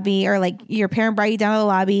the lobby, or like your parent brought you down to the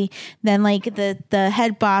lobby. Then like the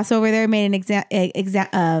head boss over there made an example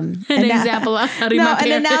of how to my an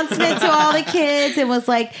parent. announcement to all the kids. It was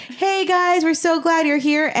like, hey guys, we're so glad you're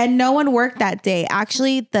here. And no one worked that day.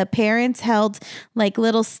 Actually, the parents held like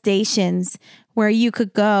little stations where you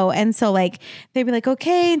could go. And so like, they'd be like,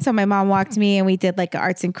 okay. And so my mom walked me and we did like an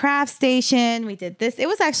arts and crafts station. We did this. It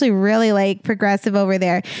was actually really like progressive over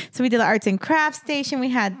there. So we did the arts and crafts station. We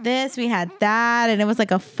had this, we had that. And it was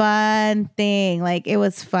like a fun thing. Like it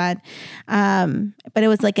was fun. But it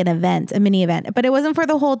was like an event, a mini event, but it wasn't for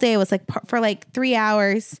the whole day. It was like for like 3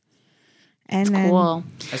 hours. And then Cool.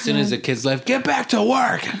 As soon as the kids left, get back to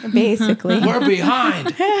work. basically We're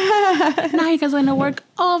behind. Now you guys want to work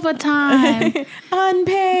overtime.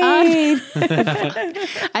 unpaid. I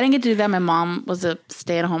didn't get to do that. My mom was a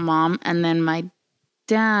stay-at-home mom, and then my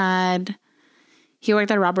dad, he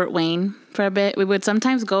worked at Robert Wayne for a bit. We would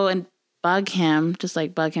sometimes go and bug him,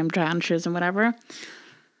 try on shoes and whatever.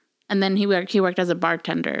 And then he worked as a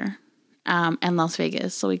bartender in Las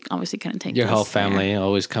Vegas, so we obviously couldn't take Your us whole there. family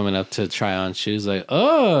always coming up to try on shoes, like,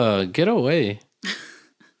 oh, get away.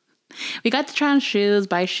 We got to try on shoes,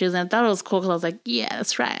 buy shoes, and I thought it was cool because I was like, yeah,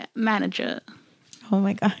 that's right, manager. Oh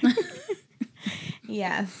my God.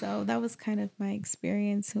 Yeah, so that was kind of my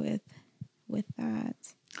experience with that.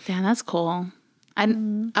 Damn, that's cool. I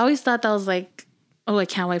always thought that was like, oh, I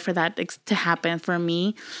can't wait for that to happen for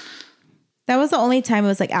me. That was the only time it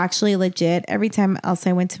was like actually legit. Every time else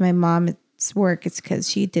I went to my mom's work, it's because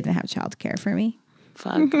she didn't have childcare for me.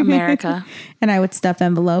 Fuck America. And I would stuff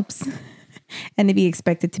envelopes and to be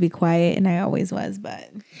expected to be quiet, and I always was, but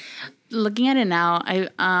Looking at it now, I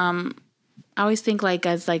always think like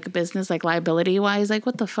as like a business, like liability wise, like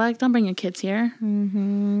what the fuck? Don't bring your kids here.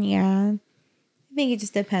 yeah. I think it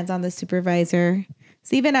just depends on the supervisor.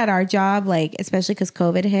 So even at our job, like, especially because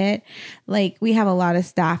COVID hit, like we have a lot of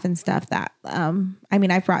staff and stuff that, I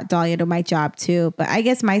mean, I brought Dahlia to my job too, but I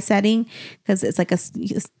guess my setting, because it's like There's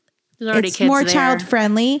already it's kids more there. child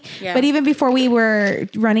friendly. Yeah. But even before we were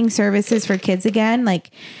running services for kids again, like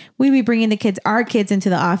we'd be bringing our kids into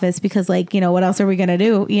the office because like, what else are we going to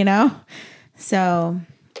do, So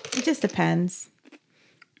it just depends.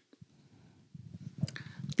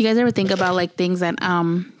 You guys ever think about like things that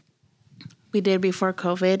we did before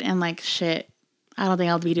COVID and like shit? I don't think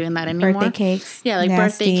I'll be doing that anymore. Birthday cakes. Yeah, like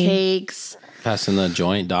nasty. birthday cakes. Passing the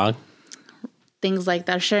joint, dog. things like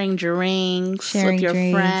that, sharing drinks Sharing with your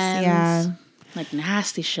drinks, friends. yeah. Like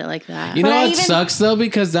nasty shit like that. You But know I what even- sucks though?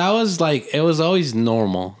 Because that was like, it was always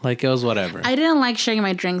normal. Like it was whatever. I didn't like sharing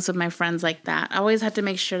my drinks with my friends like that. I always had to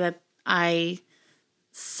make sure that I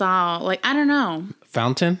saw, like, I don't know.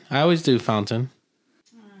 Fountain? I always do fountain.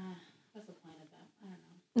 What's the point of that? I don't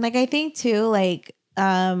know. Like I think too, like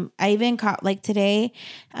I even caught like today,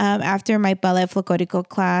 after my ballet folklorico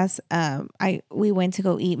class, we went to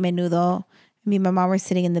go eat menudo. Me and my mom were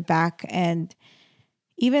sitting in the back, and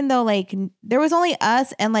even though like there was only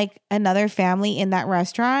us and like another family in that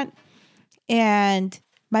restaurant, and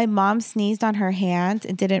my mom sneezed on her hand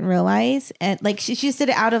and didn't realize, and like she just did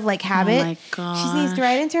it out of like habit. Oh my God. She sneezed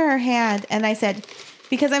right into her hand, and I said,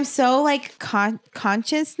 because I'm so like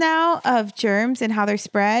conscious now of germs and how they're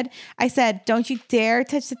spread, I said, don't you dare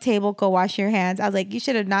touch the table. Go wash your hands. I was like, you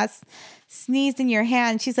should have not sneezed in your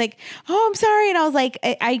hand. She's like, oh, I'm sorry. And I was like,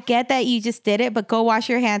 I get that you just did it, but go wash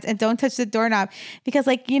your hands and don't touch the doorknob, because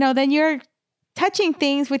like, you know, then you're touching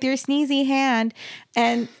things with your sneezy hand.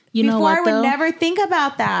 And You know before what, I would though? never think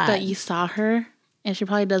about that. But you saw her, and she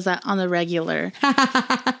probably does that on the regular.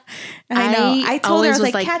 I know. I told her, I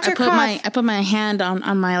was like, catch your cough. I put my hand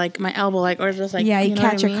on my like my elbow, like, or just like, Yeah, you know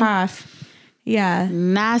catch what I your mean? cough. Yeah.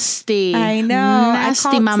 Nasty. I know. I Nasty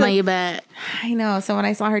called mama, to- you bet. I know. So when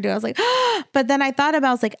I saw her do it, I was like, but then I thought about,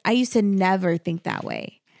 I was like, I used to never think that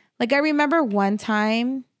way. Like I remember one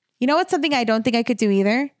time, you know what's something I don't think I could do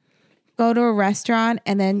either? Go to a restaurant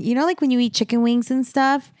and then, you know, like when you eat chicken wings and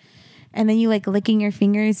stuff, and then you like licking your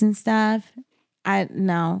fingers and stuff.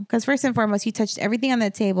 No, because first and foremost, you touched everything on the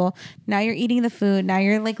table. Now you're eating the food. Now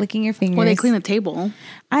you're like licking your fingers. Well, they clean the table.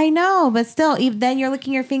 I know, but still, then you're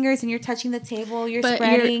licking your fingers and you're touching the table. You're But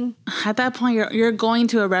spreading. at that point, you're going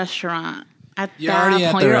to a restaurant. At You're that already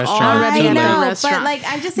at point, the you're restaurant. already I in know, the but, restaurant. like,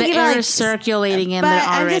 I'm just the thinking air about, like, is circulating in But there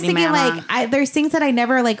I'm already, just thinking mama. like, there's things that I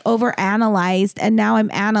never like overanalyzed, and now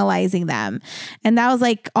I'm analyzing them. And that was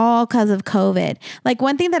like all because of COVID. Like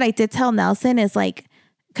one thing that I did tell Nelson is like,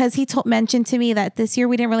 because he mentioned to me that this year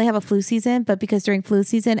we didn't really have a flu season, but because during flu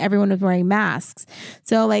season, everyone was wearing masks.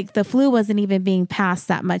 So like the flu wasn't even being passed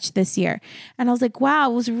that much this year. And I was like, wow,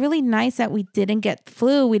 it was really nice that we didn't get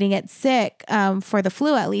flu. We didn't get sick for the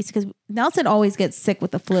flu, at least, because Nelson always gets sick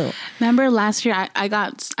with the flu. Remember last year, I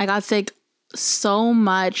got sick so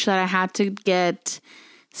much that I had to get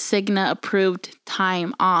Cigna approved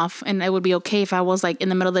time off, and it would be okay if I was like in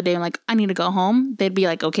the middle of the day, like I need to go home. They'd be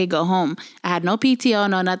like, okay, go home. I had no PTO,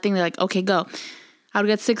 no nothing. They're like, okay, go. I would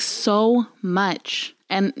get sick so much,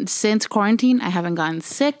 and since quarantine, I haven't gotten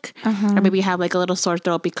sick. Or maybe have like a little sore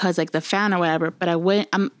throat because like the fan or whatever. But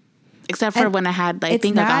except for when I had, I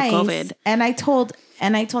think I got COVID. And I told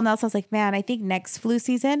Nelson, I was like, man, I think next flu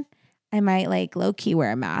season I might like low key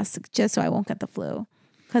wear a mask just so I won't get the flu,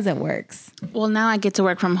 because it works. Well, now I get to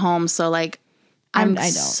work from home, so like I I'm don't.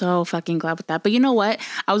 so fucking glad with that. But you know what?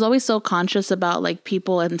 I was always so conscious about like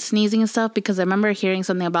people and sneezing and stuff, because I remember hearing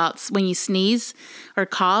something about when you sneeze or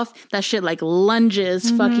cough, that shit like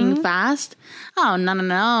lunges fucking fast. Oh,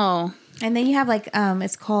 no. And then you have like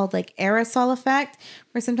it's called like aerosol effect,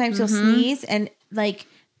 where sometimes you'll sneeze and like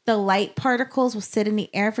the light particles will sit in the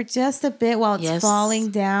air for just a bit while it's falling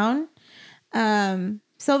down.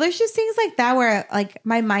 So there's just things like that where like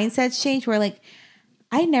my mindset's changed, where like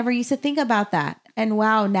I never used to think about that. And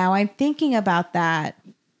wow, now I'm thinking about that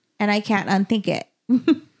and I can't unthink it.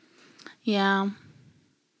 Yeah.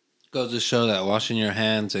 Goes to show that washing your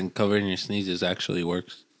hands and covering your sneezes actually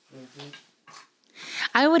works.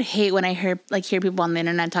 I would hate when I hear people on the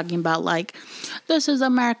internet talking about like, this is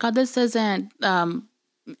America, this isn't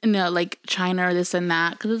like China or this and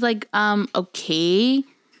that, because it's like okay,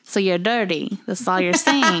 so you're dirty. That's all you're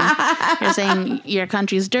saying. You're saying your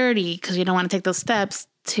country's dirty because you don't want to take those steps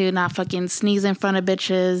to not fucking sneeze in front of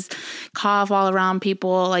bitches, cough all around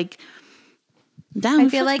people. Like, damn. I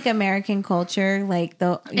feel like American culture, like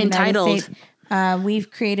the Entitled. United States,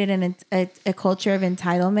 we've created a culture of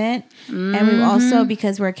entitlement. And we've also,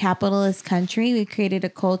 because we're a capitalist country, we created a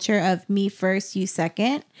culture of me first, you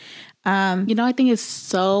second. I think it's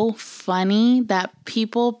so funny that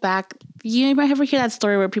people you might ever hear that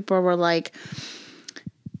story where people were like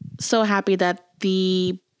so happy that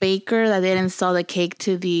the baker that they didn't sell the cake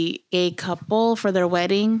to the gay couple for their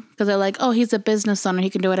wedding, because they're like, oh, he's a business owner, he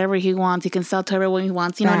can do whatever he wants, he can sell to everyone he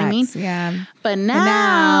wants, you know what I mean? Yeah. But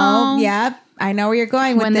now, yep, I know where you're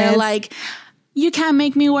going with when this. they're like, you can't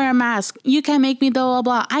make me wear a mask, you can't make me blah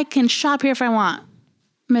blah blah, I can shop here if I want.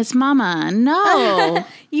 Miss Mama, no.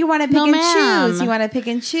 You want to pick No, and ma'am. choose. You want to pick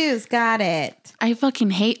and choose. Got it. I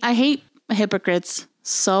hate hypocrites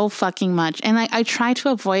so fucking much. And I try to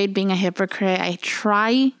avoid being a hypocrite. I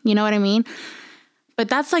try, you know what I mean? But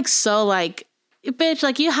that's like so like, bitch,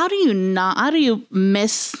 like how do you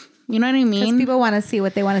miss, you know what I Because mean? people want to see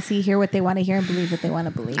what they want to see, hear what they want to hear, and believe what they want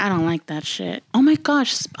to believe. I don't like that shit. Oh my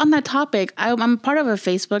gosh. On that topic, I'm part of a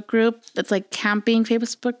Facebook group that's like camping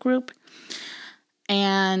Facebook group.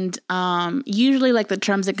 And usually like the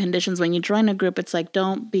terms and conditions when you join a group, it's like,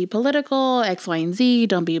 don't be political, X, Y, and Z,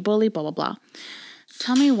 don't be a bully, blah, blah, blah.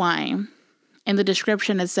 Tell me why. In the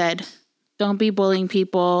description, it said, don't be bullying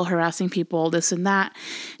people, harassing people, this and that.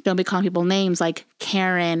 Don't be calling people names like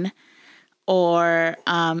Karen or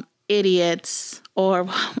idiots or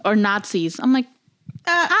Nazis. I'm like,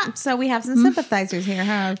 so we have some sympathizers here,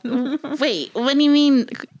 huh? wait, what do you mean?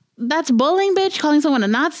 That's bullying, bitch? Calling someone a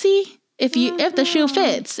Nazi? If the shoe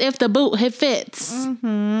fits, if the boot fits.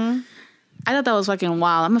 Mm-hmm. I thought that was fucking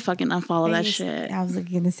wild. I'm gonna fucking unfollow that shit. I was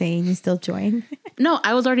gonna say, you still join? No,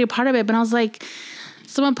 I was already a part of it, but I was like,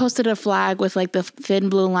 someone posted a flag with like the thin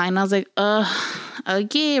blue line. I was like,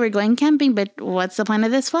 okay, we're going camping, but what's the point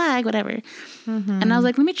of this flag? Whatever. Mm-hmm. And I was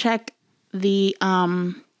like, let me check the cause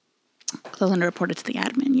I was gonna report it to the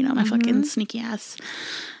admin, you know, my fucking sneaky ass.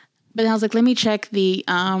 But then I was like, let me check the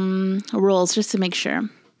rules just to make sure.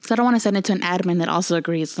 So I don't want to send it to an admin that also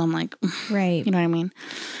agrees. So I'm like, right. You know what I mean?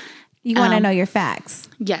 You want to know your facts.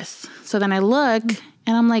 Yes. So then I look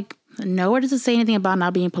and I'm like, nowhere does it say anything about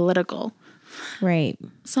not being political. Right.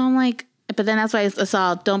 So I'm like, but then that's why I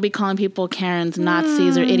saw, don't be calling people Karens,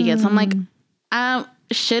 Nazis, or idiots. I'm like,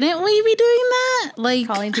 shouldn't we be doing that? Like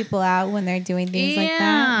calling people out when they're doing things like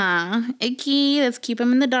that? Yeah. Icky, let's keep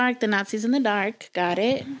them in the dark. The Nazis in the dark. Got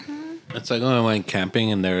it. It's like when I went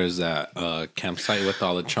camping and there was that campsite with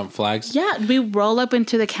all the Trump flags. Yeah, we roll up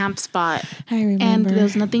into the camp spot. I remember. And there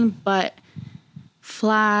was nothing but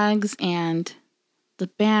flags and the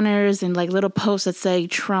banners and like little posts that say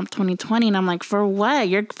Trump 2020. And I'm like, for what?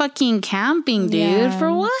 You're fucking camping, dude. Yeah.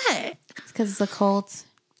 For what? It's because it's a cult.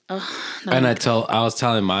 Oh, no. And I was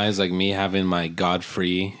telling mine, like me having my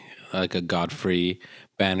God-free, like a God-free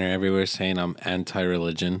banner everywhere saying I'm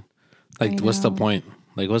anti-religion. Like, what's the point?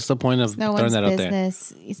 Like, what's the point of throwing that out there?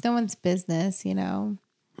 It's no one's business, you know.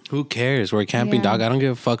 Who cares? We're camping, dog. I don't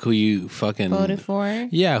give a fuck who you fucking voted for.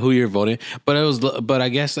 Yeah, who you're voting. But I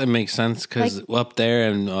guess it makes sense because up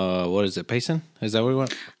there and what is it, Payson? Is that where we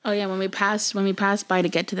went? Oh yeah, when we passed by to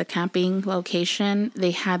get to the camping location,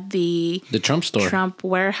 they had the Trump store, Trump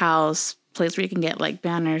warehouse place where you can get like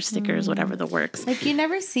banners, stickers, whatever the works. Like you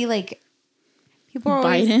never see like people are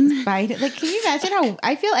always Biden. Like, can you imagine how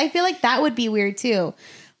I feel? I feel like that would be weird too.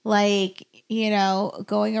 Like, you know,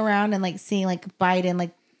 going around and like seeing like Biden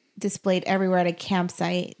like displayed everywhere at a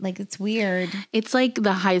campsite. Like it's weird. It's like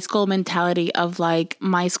the high school mentality of like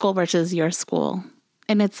my school versus your school.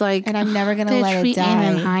 And it's like, and I'm never gonna let it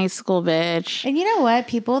die in high school, bitch. And you know what?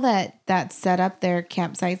 People that set up their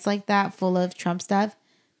campsites like that, full of Trump stuff,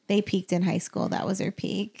 they peaked in high school. That was their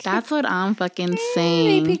peak. That's what I'm fucking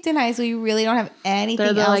saying. They peaked in high school. You really don't have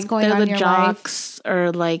anything else going on in your life. They're the jocks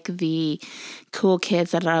or like the cool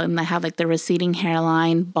kids that have like the receding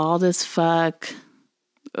hairline, bald as fuck.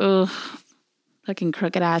 Ugh. Fucking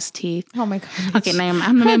crooked ass teeth. Oh my god. Okay, now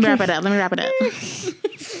let me wrap it up.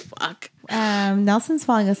 Fuck. Nelson's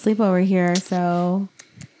falling asleep over here, so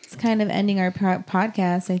it's kind of ending our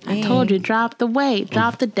podcast, I think. I told you, drop the weight.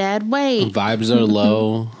 Drop the dead weight. Vibes are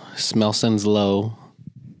low. Smelson's low.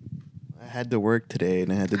 I had to work today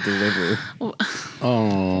and I had to deliver.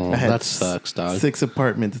 Oh, that sucks, dog. 6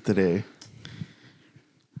 apartments today.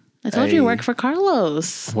 I told you work for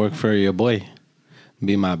Carlos. Work for your boy.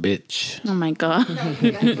 Be my bitch. Oh my god.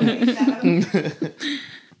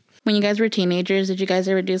 When you guys were teenagers, did you guys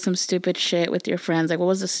ever do some stupid shit with your friends? Like, what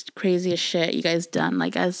was the craziest shit you guys done?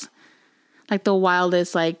 Like, as like the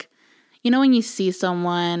wildest, like, you know, when you see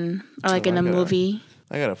someone or like in a movie.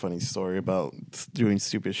 I got a funny story about doing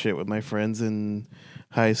stupid shit with my friends in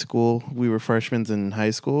high school. We were freshmen in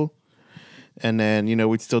high school, and then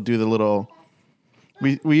we'd still do the little.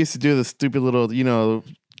 We used to do the stupid little,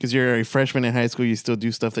 because you're a freshman in high school, you still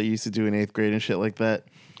do stuff that you used to do in 8th grade and shit like that.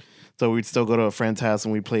 So we'd still go to a friend's house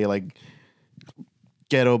and we'd play like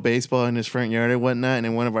ghetto baseball in his front yard and whatnot. And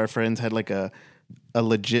then one of our friends had like a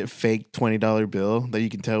legit fake $20 bill that you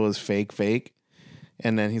can tell was fake.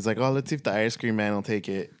 And then he's like, "Oh, let's see if the ice cream man will take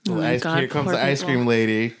it." So here comes the ice cream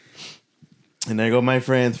lady. And there go my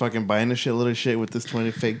friends fucking buying a shitload of shit with this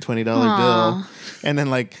fake $20 bill. And then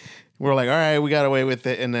like, we're like, all right, we got away with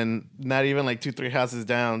it. And then not even like 2-3 houses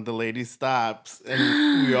down, the lady stops.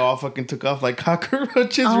 And we all fucking took off like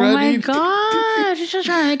cockroaches running. Oh my god, she's just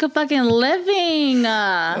trying to make a fucking living.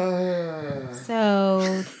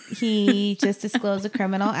 So he just disclosed a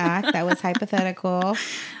criminal act that was hypothetical.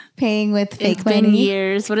 Paying with fake It's money. been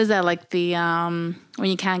years. What is that, like the when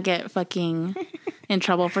you can't get fucking in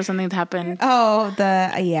trouble for something that happened? Oh,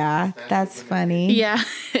 that's funny. Yeah,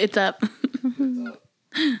 it's up.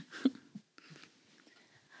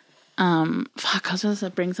 Fuck, I was supposed to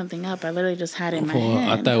bring something up. I literally just had it in my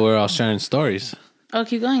head. I thought we were all sharing stories. Oh,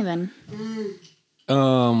 keep going then.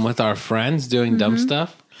 With our friends doing dumb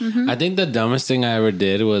stuff. I think the dumbest thing I ever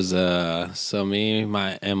did was so me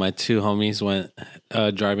and my two homies went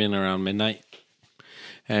driving around midnight,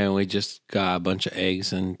 and we just got a bunch of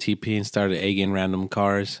eggs and TP and started egging random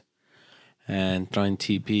cars and throwing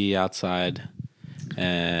TP outside,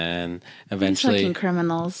 and eventually Fucking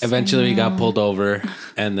criminals. Eventually, we got pulled over,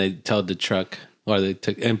 and they towed the truck, or they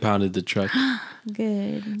impounded the truck.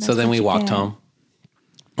 Good. So then we walked home.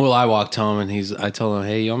 Well, I walked home, and I told him,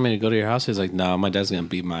 "Hey, you want me to go to your house?" He's like, "No, my dad's gonna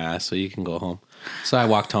beat my ass, so you can go home." So I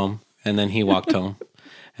walked home, and then he walked home,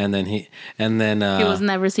 and then he was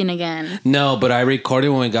never seen again. No, but I recorded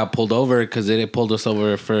when we got pulled over because they pulled us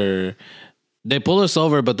over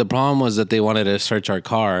but the problem was that they wanted to search our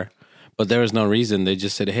car. But there was no reason. They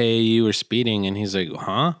just said, "Hey, you were speeding." And he's like,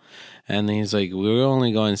 "Huh?" And he's like, "We were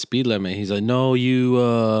only going speed limit." He's like, "No,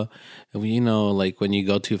 like when you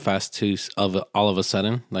go too fast all of a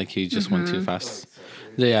sudden, like he just went too fast."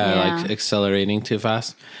 Yeah, like accelerating too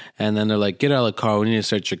fast. And then they're like, "Get out of the car. We need to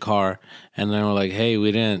search your car." And then we're like, "Hey,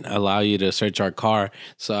 we didn't allow you to search our car."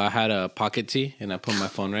 So I had a pocket tee and I put my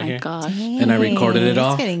phone right here. Gosh. And I recorded it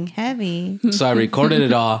all. It's getting heavy. So I recorded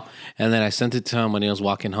it all, and then I sent it to him when he was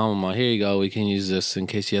walking home. I'm like, "Here you go. We can use this in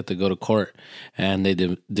case you have to go to court." And they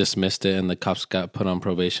dismissed it, and the cops got put on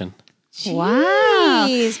probation. Wow.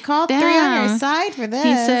 Jeez, call 3 on your side for this.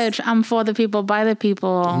 He said, "I'm for the people, by the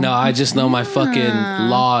people." No, I just know my fucking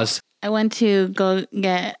laws. I went to go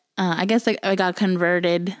get, I guess I got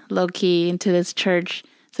converted low key into this church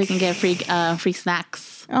so you can get free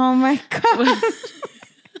snacks. Oh my God.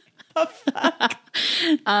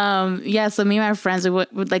 Yeah, so me and my friends, we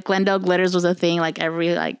would, like Glendale Glitters was a thing. Like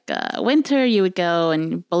every winter you would go,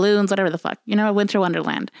 and balloons, whatever the fuck, winter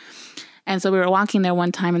wonderland. And so we were walking there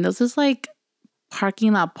one time, and there was this like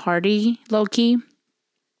parking lot party, low key.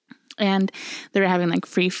 And they were having like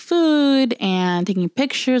free food and taking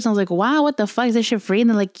pictures. I was like, "Wow, what the fuck? Is this shit free?" And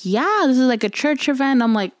they're like, "Yeah, this is like a church event."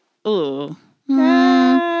 I'm like, "Ooh,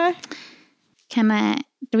 do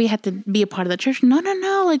we have to be a part of the church?" No.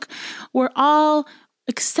 Like, we're all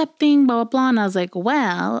accepting, blah, blah, blah. And I was like,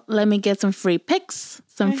 "Well, let me get some free pics,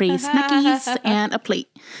 some free snackies, and a plate."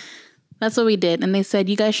 That's what we did. And they said,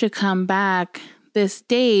 "You guys should come back this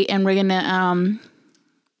date, and we're going to,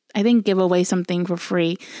 I think, give away something for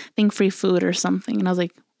free. I think free food or something." And I was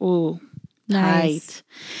like, "Ooh, nice." Tight.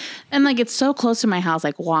 And like, it's so close to my house,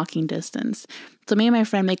 like walking distance. So me and my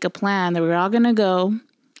friend make a plan that we're all going to go.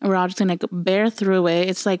 And we're all just going to bear through it.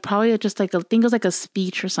 It's like probably just like, I think it was like a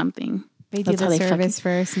speech or something. They do the service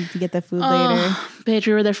first and get the food later. Bitch,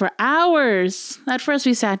 we were there for hours. At first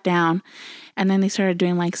we sat down, and then they started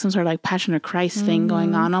doing like some sort of like Passion of Christ thing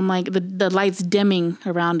going on. I'm like, the lights dimming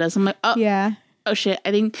around us. I'm like, oh, yeah. Oh shit.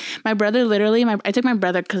 I think my brother literally, I took my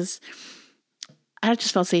brother because I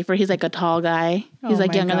just felt safer. He's like a tall guy. He's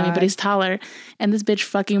like younger than me, but he's taller. And this bitch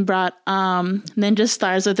fucking brought ninja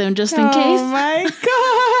stars with him just in case. Oh my God.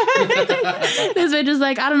 This bitch is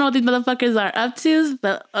like, "I don't know what these motherfuckers are up to,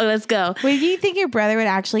 but let's go." Wait, do you think your brother would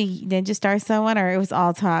actually ninja star someone, or it was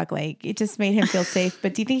all talk? Like, it just made him feel safe.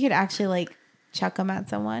 But do you think he'd actually like chuck them at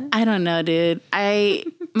someone? I don't know, dude. My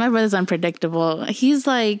brother's unpredictable. He's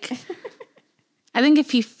like, I think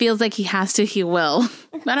if he feels like he has to, he will.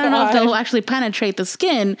 I don't know if they'll actually penetrate the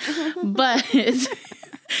skin, but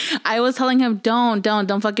I was telling him,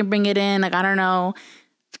 don't fucking bring it in. Like, I don't know,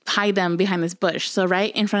 hide them behind this bush. So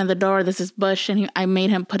right in front of the door, there's this bush, and I made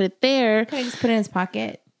him put it there. Can I just put it in his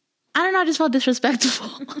pocket? I don't know. I just felt disrespectful.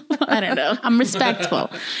 I don't know. I'm respectful.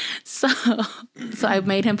 So I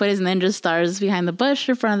made him put his ninja stars behind the bush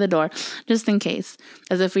in front of the door, just in case,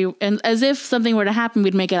 as if something were to happen,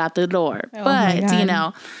 we'd make it out the door. Oh,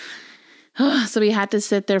 but so we had to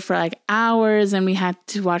sit there for like hours, and we had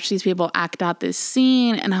to watch these people act out this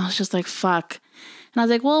scene, and I was just like, "Fuck." And I was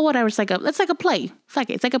like, "Well, whatever. It's like a play. Fuck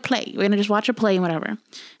it. It's like a play. We're gonna just watch a play and whatever, and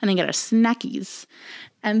then get our snackies."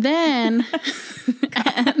 And then,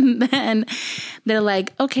 they're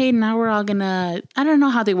like, "Okay, now we're all gonna," I don't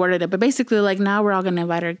know how they worded it, but basically like, "Now we're all gonna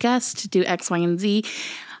invite our guests to do X, Y, and Z.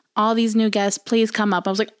 All these new guests, please come up."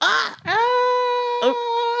 I was like, "Ah!"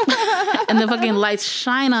 Oh. And the fucking lights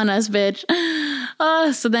shine on us, bitch.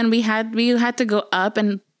 So then we had to go up,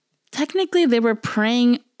 and technically they were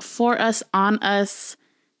praying for us, on us,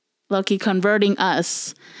 low-key converting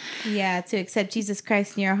us. Yeah, to accept Jesus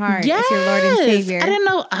Christ in your heart Yes. as your Lord and Savior. I didn't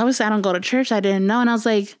know. I don't go to church. I didn't know. And I was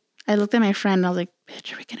like, I looked at my friend and I was like,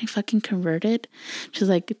 bitch, are we getting fucking converted? She's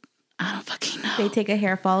like, I don't fucking know. They take a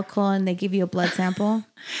hair follicle and they give you a blood sample.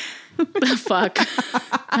 Fuck.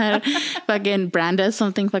 Fucking Branda,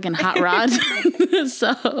 something fucking hot rod.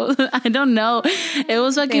 So I don't know. It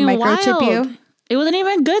was fucking They wild. microchip you? It wasn't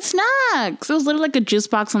even good snacks. It was literally like a juice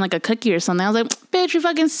box and like a cookie or something. I was like, bitch, we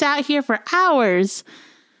fucking sat here for hours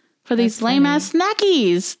for these lame ass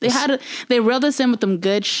snackies. They reeled us in with some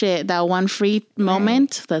good shit. That one free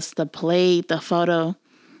moment, that's the plate, the photo.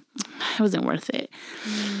 It wasn't worth it.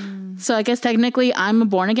 So I guess technically I'm a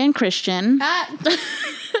born again Christian.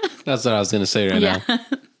 That's what I was gonna say right now.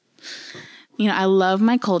 You know, I love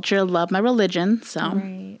my culture, love my religion. So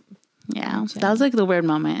yeah, that was like the weird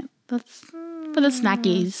moment. That's for the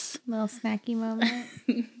snackies. Little snacky moment.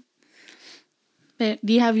 But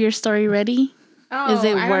do you have your story ready? Oh, Is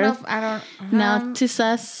it I worth? don't No, to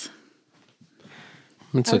sus.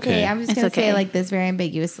 It's okay. I'm just It's gonna okay. say it like this very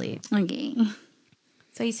ambiguously. Okay.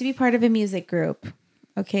 So I used to be part of a music group.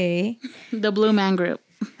 Okay. The Blue Man Group.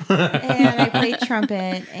 And I played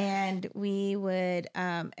trumpet, and we would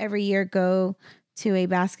every year go to a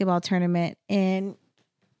basketball tournament in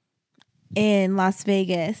Las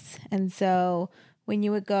Vegas. And so when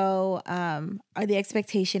you would go, the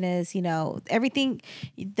expectation is, you know, everything,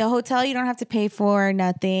 the hotel you don't have to pay for,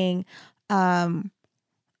 nothing.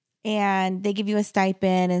 And they give you a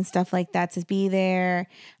stipend and stuff like that to be there.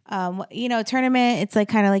 You know, tournament, it's like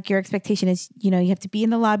kind of like your expectation is, you know, you have to be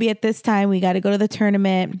in the lobby at this time. We got to go to the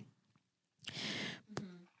tournament,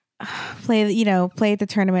 play at the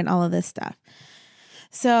tournament, all of this stuff.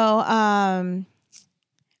 So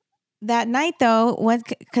that night though,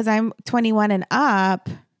 because I'm 21 and up,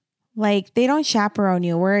 like they don't chaperone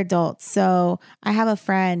you. We're adults. So I have a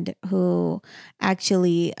friend who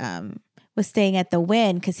actually was staying at the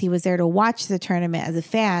Wynn because he was there to watch the tournament as a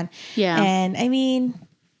fan. Yeah. And I mean,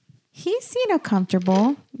 he's, you know,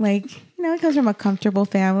 comfortable. Like, you know, he comes from a comfortable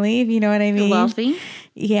family, if you know what I mean. Wealthy.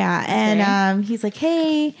 Yeah. And he's like,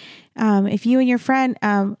 hey, if you and your friend,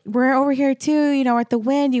 we're over here too, you know, at the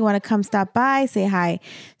Wynn, you want to come stop by, say hi.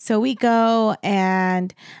 So we go,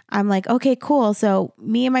 and I'm like, okay, cool. So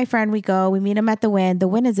me and my friend, we go, we meet him at the Wynn. The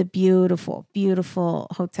Wynn is a beautiful, beautiful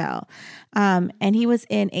hotel. And he was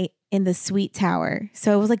in the suite tower.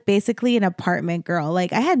 So it was like basically an apartment, girl.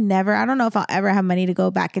 Like I don't know if I'll ever have money to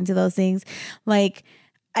go back into those things. Like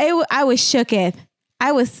I was shooketh.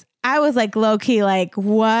 I was like low key, like,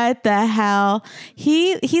 what the hell?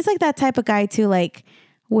 He's like that type of guy too, like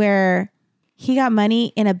where he got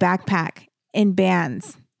money in a backpack in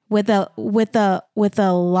bands with a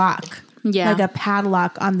lock, like a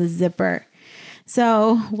padlock on the zipper.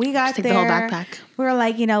 So we got there. The whole backpack. We were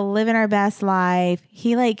like, you know, living our best life.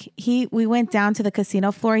 We went down to the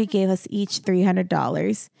casino floor. He gave us each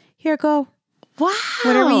 $300. Here, go. Wow.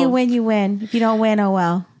 Whatever you win, you win. If you don't win, oh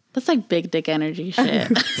well. That's like big dick energy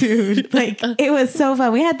shit. Dude, like it was so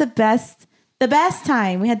fun. We had the best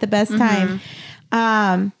time. We had the best time.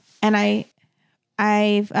 And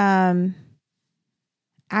I've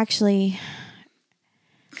actually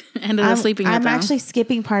ended up sleeping with I'm them. actually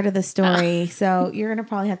skipping part of the story, so you're gonna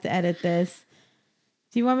probably have to edit this.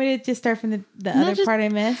 Do you want me to just start from the other part I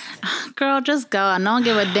missed? Girl, just go. I don't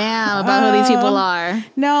give a damn about who these people are.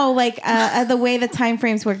 No, like the way the time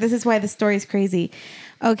frames work. This is why the story is crazy.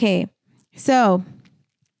 Okay, so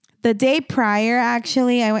the day prior,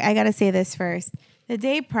 actually, I got to say this first. The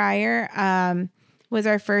day prior was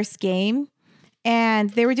our first game,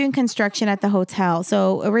 and they were doing construction at the hotel.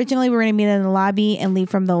 So originally we were going to meet in the lobby and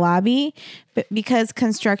leave from the lobby, but because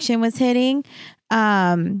construction was hitting,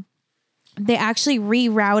 they actually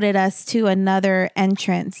rerouted us to another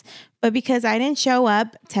entrance. But because I didn't show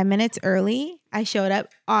up 10 minutes early, I showed up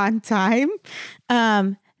on time.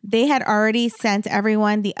 They had already sent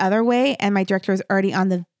everyone the other way, and my director was already on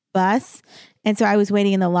the bus. And so I was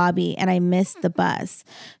waiting in the lobby, and I missed the bus.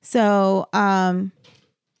 So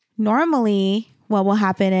normally what will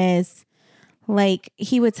happen is, like,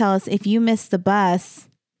 he would tell us, if you miss the bus,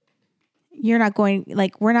 you're not going,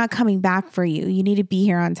 like, we're not coming back for you. You need to be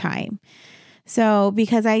here on time. So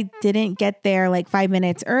because I didn't get there like 5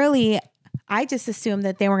 minutes early, I just assumed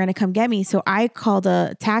that they were going to come get me. So I called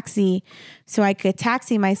a taxi so I could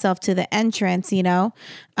taxi myself to the entrance, you know.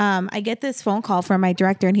 I get this phone call from my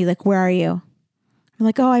director, and he's like, where are you? I'm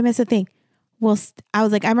like, oh, I missed a thing. I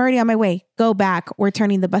was like, I'm already on my way. Go back. We're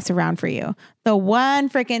turning the bus around for you. The one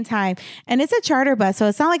freaking time. And it's a charter bus. So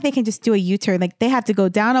it's not like they can just do a U-turn. Like they have to go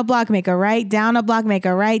down a block, make a right, down a block, make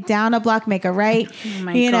a right, down a block, make a right. Oh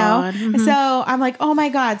my God. Know? Mm-hmm. So I'm like, oh my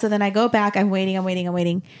God. So then I go back. I'm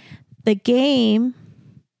waiting. The game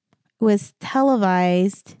was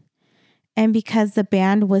televised. And because the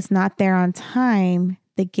band was not there on time,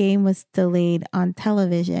 the game was delayed on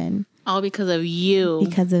television. All because of you.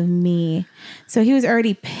 Because of me. So he was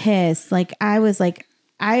already pissed. Like I was like,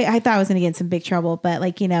 I thought I was going to get in some big trouble, but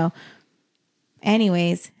like,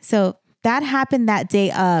 anyways. So that happened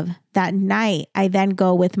that night. I then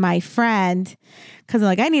go with my friend because I'm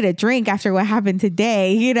like, I need a drink after what happened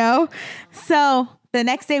today, So the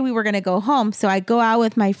next day we were going to go home. So I go out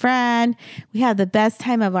with my friend. We had the best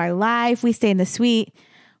time of our life. We stay in the suite.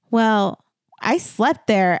 Well, I slept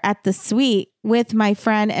there at the suite with my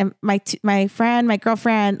friend and my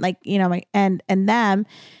girlfriend, like, and them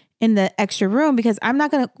in the extra room because I'm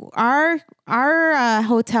not going to, our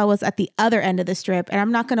hotel was at the other end of the strip and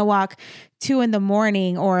I'm not going to walk 2 a.m.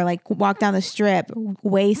 or like walk down the strip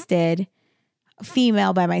wasted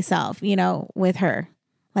female by myself, with her.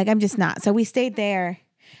 Like, I'm just not. So we stayed there.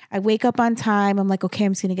 I wake up on time. I'm like, okay,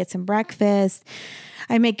 I'm just going to get some breakfast.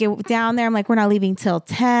 I make it down there. I'm like, we're not leaving till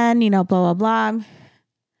 10, blah, blah, blah.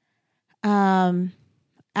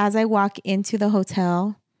 As I walk into the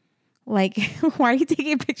hotel, like, why are you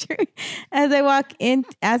taking a picture? As I walk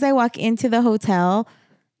into the hotel,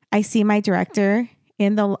 I see my director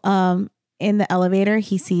in the elevator.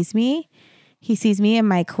 He sees me in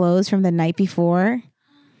my clothes from the night before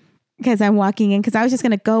because I'm walking in because I was just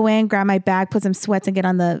going to go in, grab my bag, put some sweats and get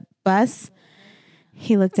on the bus.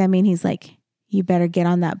 He looked at me and he's like, you better get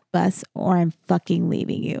on that bus or I'm fucking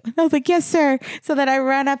leaving you. And I was like, yes, sir. So then I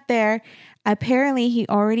run up there. Apparently he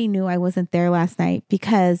already knew I wasn't there last night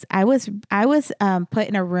because I was put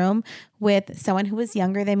in a room with someone who was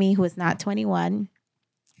younger than me, who was not 21.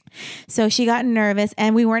 So she got nervous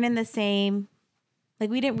and we weren't in the same, like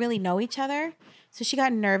we didn't really know each other. So she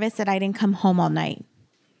got nervous that I didn't come home all night.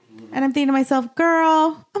 And I'm thinking to myself,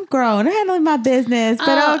 girl, I'm grown. I'm handling my business,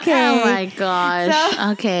 but okay. Oh my gosh.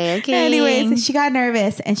 So, okay. Anyways, she got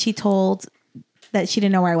nervous and she told that she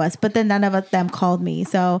didn't know where I was, but then none of them called me.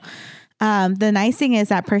 So the nice thing is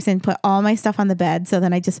that person put all my stuff on the bed. So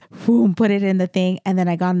then I just put it in the thing and then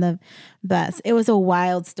I got on the bus. It was a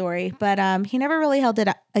wild story, but he never really held it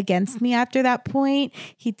against me after that point.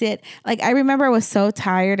 He did. Like, I remember I was so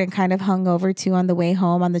tired and kind of hungover too on the way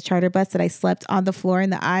home on the charter bus that I slept on the floor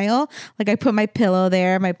in the aisle. Like I put my pillow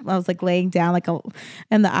there. I was like laying down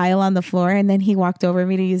in the aisle on the floor. And then he walked over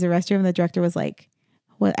me to use the restroom. And the director was like,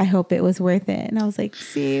 what, I hope it was worth it. And I was like,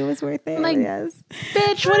 see, it was worth it. Like, yes.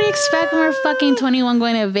 Bitch, what do you expect when we're fucking 21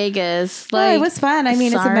 going to Vegas? Like, it was fun. I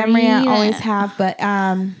mean, it's a memory I always have, but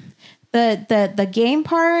the game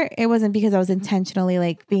part, it wasn't because I was intentionally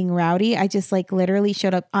like being rowdy. I just like literally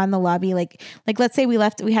showed up on the lobby. Like let's say we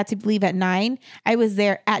had to leave at 9. I was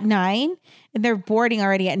there at 9 and they're boarding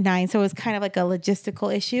already at 9. So it was kind of like a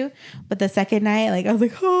logistical issue. But the second night, like I was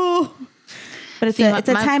like, oh. But it's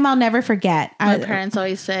a time I'll never forget. My parents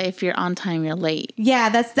always say, if you're on time, you're late. Yeah,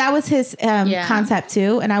 that was his concept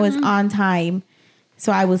too. And I was on time,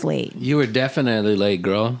 so I was late. You were definitely late,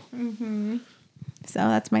 girl. Mm-hmm. So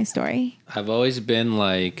that's my story. I've always been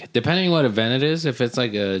like, depending on what event it is, if it's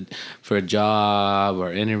like for a job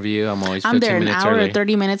or interview, I'm always 15 there minutes an hour early. or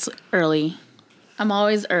 30 minutes early. I'm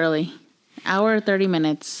always early. Hour or 30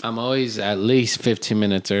 minutes. I'm always at least 15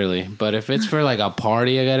 minutes early. But if it's for like a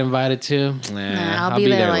party I got invited to, I'll be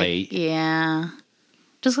there late. Yeah.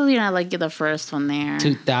 Just because you're not like the first one there.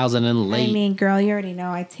 2,000 and late. I mean, girl, you already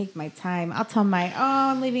know I take my time. I'll tell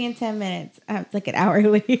I'm leaving in 10 minutes. It's like an hour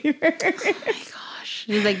later. Oh my gosh.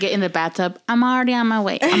 You like get in the bathtub. I'm already on my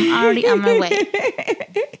way.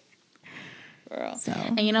 Girl. So.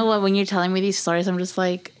 And you know what? When you're telling me these stories, I'm just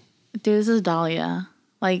like, dude, this is Dahlia.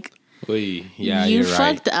 Like, yeah, you you're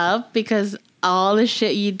fucked right. up because all the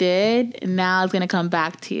shit you did, now it's gonna come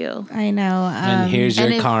back to you. I know. And here's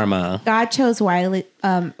your karma. God chose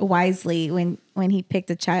wisely when he picked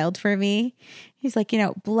a child for me. He's like,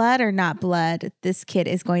 blood or not blood, this kid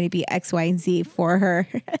is going to be X, Y, and Z for her.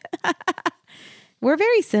 We're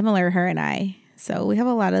very similar, her and I. So we have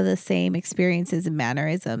a lot of the same experiences and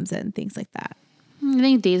mannerisms and things like that. I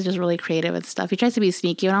think Dee's just really creative and stuff. He tries to be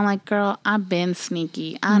sneaky, and I'm like, girl, I've been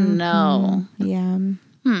sneaky. I know. Yeah.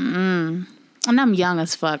 And I'm young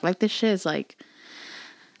as fuck. Like, this shit is like,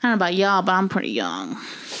 I don't know about y'all, but I'm pretty young.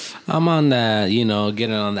 I'm on that,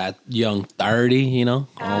 getting on that young 30,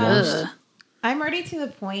 almost. I'm already to the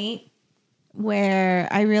point where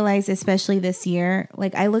I realized, especially this year,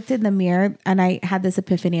 like I looked in the mirror and I had this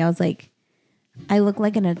epiphany. I was like, I look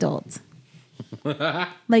like an adult.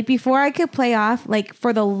 Like before I could play off, like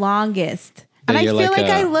for the longest. And I feel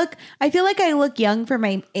like I feel like I look young for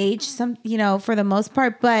my age, for the most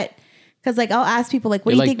part, but because like I'll ask people like,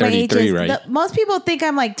 what do you think my age is? Right? Most people think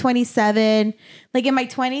I'm like 27, like in my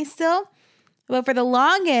 20s still. But for the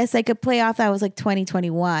longest, I could play off that I was like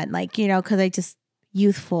 2021, like, because I just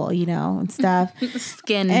youthful, and stuff.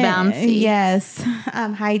 Skin bouncy. Yes.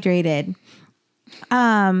 I'm hydrated.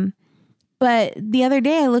 But the other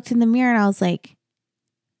day I looked in the mirror and I was like,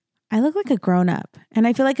 I look like a grown up. And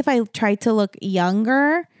I feel like if I tried to look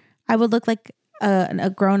younger, I would look like a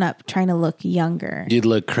grown up trying to look younger. You'd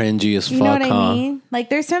look cringy as fuck, you know what I mean? Like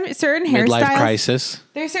there's some certain hairstyles. Midlife crisis.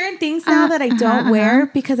 There's certain things now that I don't wear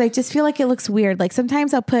because I just feel like it looks weird. Like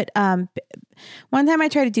sometimes I'll put, one time I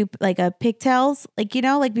tried to do like a pigtails, like,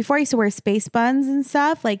 like before I used to wear space buns and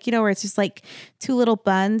stuff, like, where it's just like two little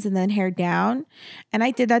buns and then hair down. And I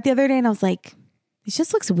did that the other day and I was like, it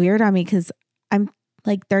just looks weird on me because I'm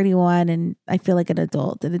like 31 and I feel like an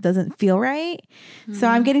adult and it doesn't feel right. Mm-hmm. So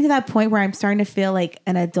I'm getting to that point where I'm starting to feel like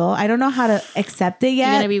an adult. I don't know how to accept it yet.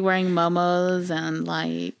 You're going to be wearing momos and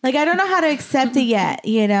like I don't know how to accept it yet,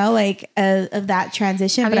 of that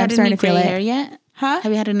transition. Have but you I'm had starting any to feel gray it. hair yet? Huh?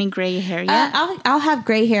 Have you had any gray hair yet? I'll have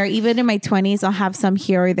gray hair. Even in my 20s, I'll have some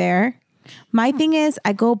here or there. My thing is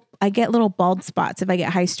I get little bald spots if I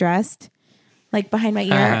get high stressed. Like behind my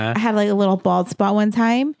ear, I had like a little bald spot one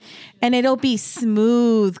time and it'll be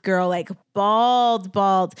smooth, girl, like bald.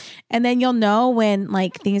 And then you'll know when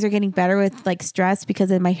like things are getting better with like stress because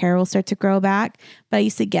then my hair will start to grow back. But I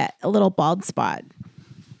used to get a little bald spot.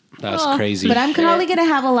 That's crazy. But I'm probably going to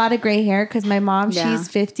have a lot of gray hair because my mom, she's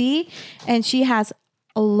 50 and she has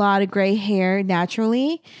a lot of gray hair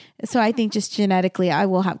naturally. So I think just genetically, I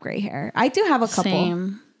will have gray hair. I do have a couple.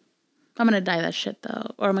 Same. I'm going to dye that shit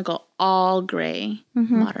though. Or I'm going to go all gray.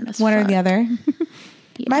 Modern as One fuck. or the other.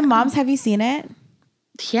 Yeah. My mom's, have you seen it?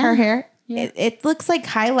 Yeah. Her hair? Yeah. It looks like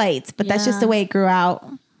highlights, but that's just the way it grew out.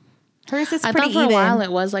 Hers is I pretty thought for even. a while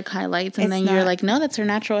it was like highlights and It's then you're not. like, no, that's her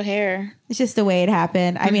natural hair. It's just the way it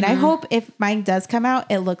happened. I mean, I hope if mine does come out,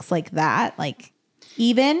 it looks like that, like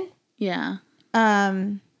even. Yeah.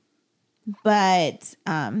 But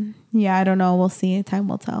yeah, I don't know. We'll see. Time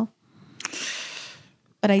will tell.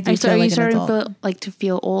 But I do feel are like you an starting adult. to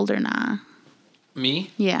feel old or not?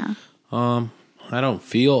 Me? Yeah. I don't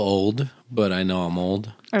feel old, but I know I'm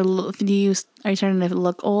old. Or are you starting to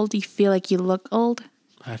look old? Do you feel like you look old?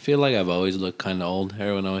 I feel like I've always looked kind of old.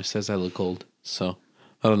 Everyone always says I look old. So,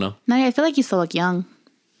 I don't know. No, I feel like you still look young.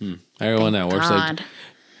 Everyone at work's like,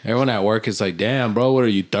 everyone at work is like, damn, bro, what are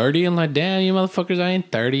you, 30? I'm like, damn, you motherfuckers, I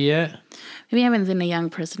ain't 30 yet. Maybe I haven't seen a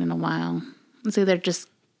young person in a while. It's either just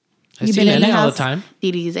I see Nenny all the time.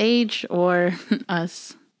 Dee Dee's age or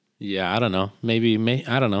us. Yeah, I don't know. Maybe,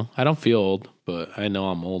 I don't know. I don't feel old, but I know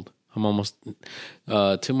I'm old. I'm almost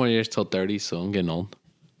 2 more years till 30, so I'm getting old.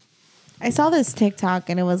 I saw this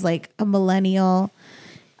TikTok and it was like a millennial.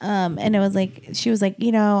 And it was like, she was like,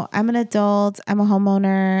 I'm an adult. I'm a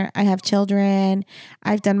homeowner. I have children.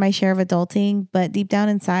 I've done my share of adulting, but deep down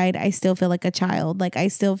inside, I still feel like a child. Like I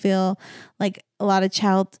still feel like a lot of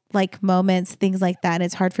childlike moments, things like that. And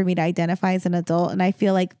it's hard for me to identify as an adult. And I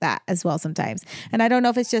feel like that as well sometimes. And I don't know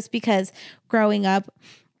if it's just because growing up,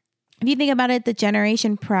 if you think about it, the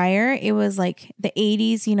generation prior, it was like the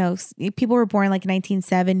 80s, people were born like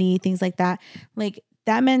 1970, things like that. Like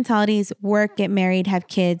that mentality is work, get married, have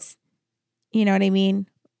kids. You know what I mean?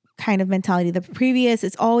 Kind of mentality. The previous,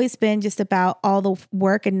 it's always been just about all the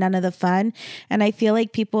work and none of the fun. And I feel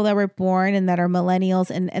like people that were born and that are millennials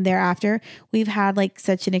and thereafter, we've had like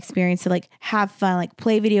such an experience to like have fun, like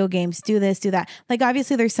play video games, do this, do that. Like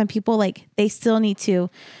obviously there's some people like they still need to,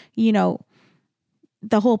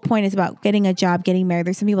 the whole point is about getting a job, getting married.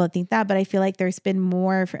 There's some people that think that, but I feel like there's been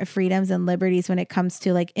more freedoms and liberties when it comes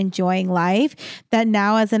to like enjoying life that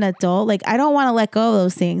now as an adult, like I don't want to let go of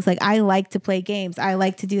those things. Like I like to play games. I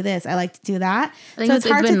like to do this. I like to do that. So it's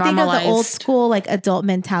hard to think of the old school, like adult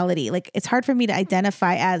mentality. Like it's hard for me to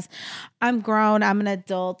identify as I'm grown, I'm an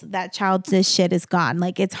adult, that childish shit is gone.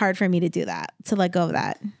 Like it's hard for me to do that, to let go of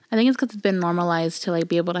that. I think it's because it's been normalized to like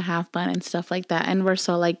be able to have fun and stuff like that. And we're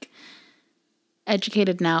so like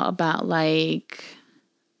educated now about like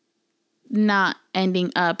not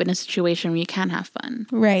ending up in a situation where you can't have fun.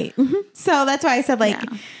 Right. So that's why I said like,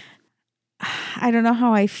 I don't know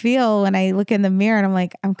how I feel when I look in the mirror and I'm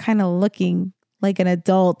like, I'm kind of looking like an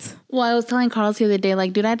adult. Well, I was telling Carlos the other day,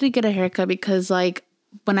 like, dude, I had to get a haircut because like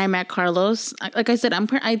when I met Carlos, like I said,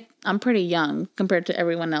 I'm pretty young compared to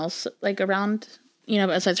everyone else, like around,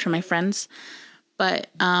 besides for my friends. But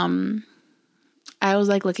I was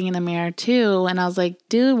like looking in the mirror too, and I was like,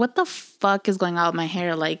 dude, what the fuck is going on with my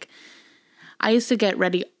hair? Like, I used to get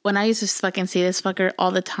ready when I used to fucking see this fucker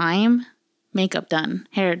all the time. Makeup done,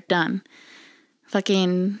 hair done,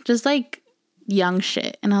 fucking just like young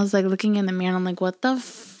shit. And I was like looking in the mirror and I'm like, what the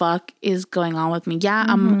fuck is going on with me?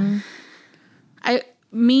 Yeah,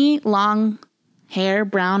 me long hair,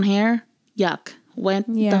 brown hair, yuck. What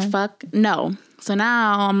the fuck? No. So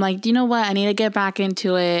now I'm like, do you know what? I need to get back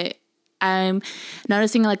into it. I'm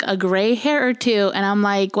noticing like a gray hair or two, and I'm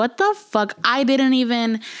like, what the fuck? I didn't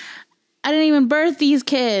even birth these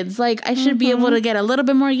kids. Like, I should be able to get a little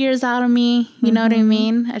bit more years out of me. You know what I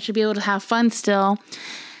mean? I should be able to have fun still.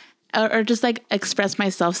 Or just, like, express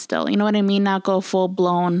myself still. You know what I mean? Not go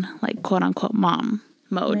full-blown, like, quote-unquote mom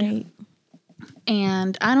mode. Right.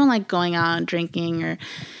 And I don't like going out and drinking or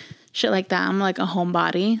shit like that. I'm, like, a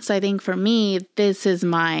homebody. So I think for me, this is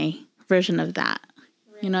my version of that.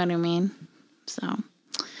 Right. You know what I mean? So,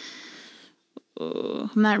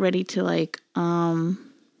 I'm not ready to, like,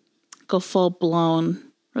 go full-blown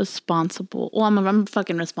responsible. Well, I'm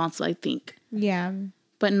fucking responsible, I think. Yeah.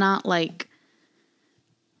 But not like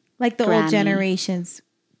the old generations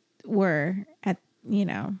were at,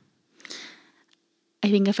 I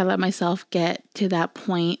think if I let myself get to that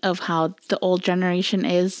point of how the old generation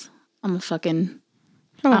is, I'm a fucking...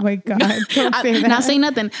 Oh my God. Don't say that. Not saying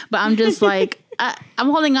nothing, but I'm just like, I'm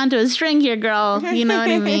holding on to a string here, girl. You know what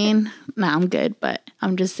I mean? Nah, I'm good, but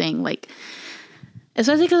I'm just saying, like,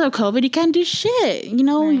 especially because of COVID, you can't do shit. You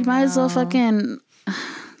might as well fucking...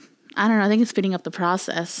 I don't know. I think it's speeding up the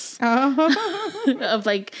process of,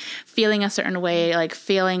 like, feeling a certain way, like,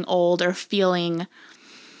 feeling old or feeling...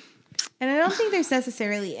 And I don't think there's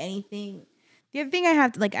necessarily anything... The other thing I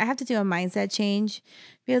have to do a mindset change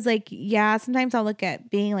because, like, yeah, sometimes I'll look at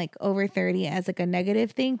being, like, over 30 as, like, a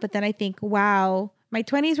negative thing. But then I think, wow, my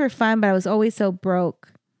 20s were fun, but I was always so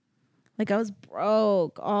broke. Like, I was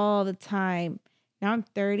broke all the time. Now I'm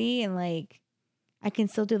 30 and, like, I can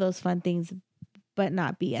still do those fun things, but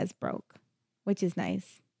not be as broke, which is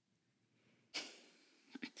nice.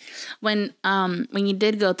 When you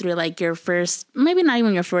did go through, like, your first, maybe not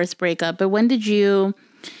even your first breakup, but when did you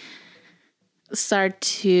start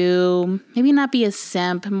to maybe not be a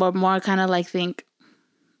simp, but more kind of like think,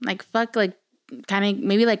 like, fuck, like, kind of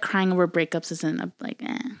maybe like crying over breakups isn't like,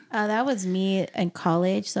 eh. That was me in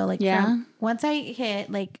college. So, like, once I hit,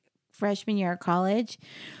 like, freshman year of college,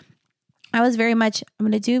 I was very much, I'm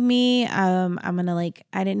going to do me. I'm going to, like,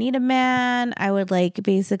 I didn't need a man. I would, like,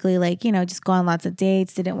 basically, like, just go on lots of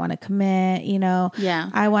dates. Didn't want to commit, Yeah.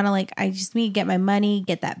 I want to, like, get my money,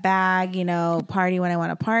 get that bag, party when I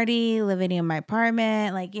want to party, living in my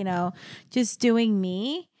apartment, like, just doing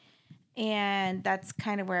me. And that's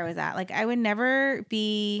kind of where I was at. Like, I would never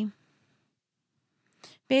be,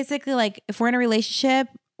 basically, like, if we're in a relationship,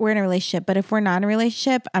 we're in a relationship. But if we're not in a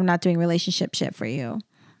relationship, I'm not doing relationship shit for you.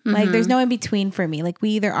 Like, there's no in between for me. Like, we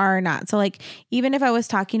either are or not. So, like, even if I was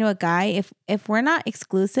talking to a guy, if we're not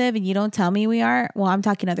exclusive and you don't tell me we are, well, I'm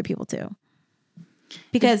talking to other people too.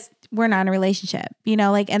 Because we're not in a relationship,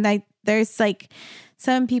 like, and there's, like,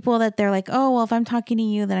 some people that they're like, oh, well, if I'm talking to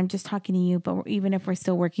you, then I'm just talking to you. But even if we're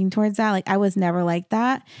still working towards that, like, I was never like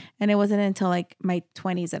that. And it wasn't until, like, my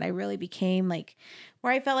 20s that I really became, like,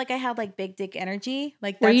 where I felt like I had, like, big dick energy.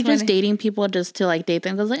 Like, were you just dating people just to, like, date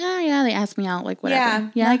them? Because, like, oh, yeah, they asked me out, like,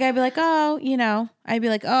 whatever. Yeah. Like, I'd be like, oh, I'd be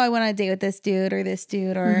like, oh, I went on a date with this dude.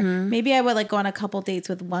 Or maybe I would, like, go on a couple dates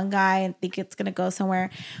with one guy and think it's going to go somewhere.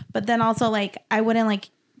 But then also, like, I wouldn't, like,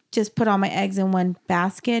 just put all my eggs in one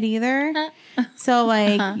basket either. So,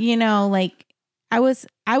 like, like, I was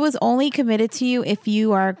only committed to you if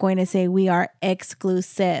you are going to say we are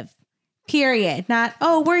exclusive. Period. Not,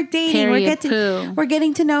 oh, we're dating. We're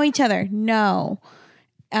getting to know each other. No.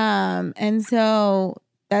 And so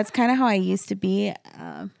that's kind of how I used to be.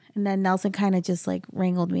 And then Nelson kind of just, like,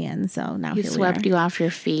 wrangled me in. So now he swept you off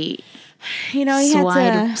your feet. He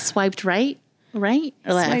had to swiped right or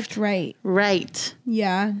left? Swiped right. Right.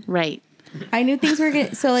 Yeah. Right. I knew things were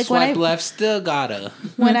good. So, like, swipe left, still gotta.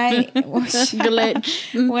 When I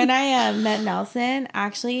met Nelson,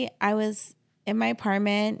 actually, I was in my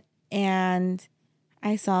apartment and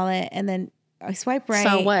I saw it, and then I swiped right.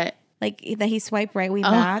 Saw what? Like, that he swiped right. We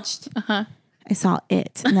matched. I saw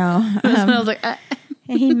it. No. I was like,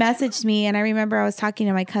 and he messaged me, and I remember I was talking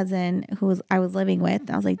to my cousin I was living with.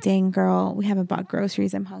 I was like, dang, girl, we haven't bought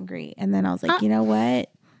groceries. I'm hungry. And then I was like, you know what?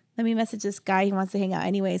 let me message this guy. He wants to hang out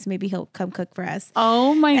anyways. Maybe he'll come cook for us.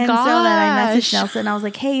 Oh my And gosh. so then I messaged Nelson. I was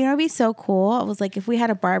like, hey, you know, it'd be so cool. I was like, if we had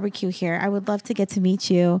a barbecue here, I would love to get to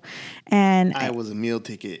meet you. And I was a meal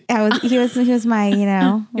ticket. he was my, you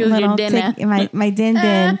know, He was your dinner. my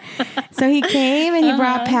din. So he came and he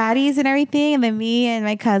brought patties and everything. And then me and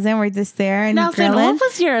my cousin were just there and Nelson, grilling. what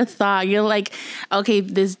was your thought? You're like, okay,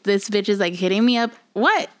 this bitch is like hitting me up.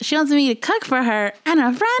 What? She wants me to cook for her and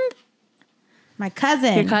a friend? My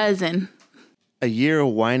cousin. Your cousin. A year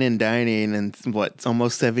of wine and dining, and it's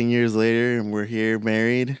almost 7 years later, and we're here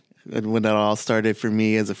married. And when that all started for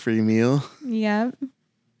me as a free meal. Yep.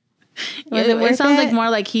 It sounds like more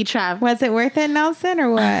like he trapped. Was it worth it, Nelson, or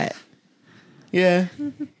what? Yeah.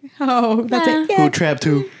 Oh, that's it. Yeah. Who trapped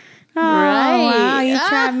who? Oh, Right. wow, you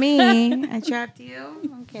trapped me. I trapped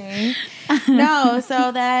you. Okay. No,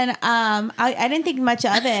 so then I didn't think much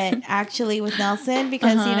of it actually with Nelson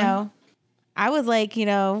because you know I was like, you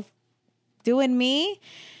know, doing me,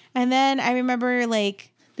 and then I remember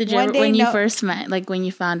like Did you ever, when you first met, like when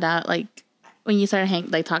you found out, like when you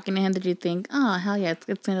started talking to him, did you think, oh hell yeah,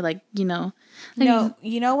 it's gonna like, you know? Like, no,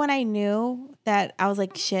 you know when I knew that I was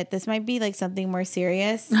like, shit, this might be like something more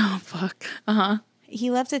serious. Oh fuck. He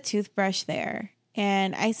left a toothbrush there.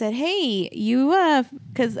 And I said, hey, you,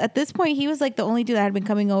 because at this point he was like the only dude that had been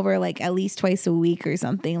coming over like at least twice a week or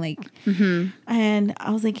something like. And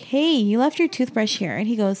I was like, hey, you left your toothbrush here. And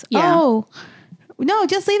he goes, oh, no,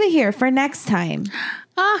 just leave it here for next time.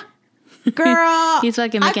 Girl. He's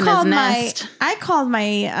fucking making his nest. I called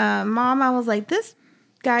my mom. I was like, this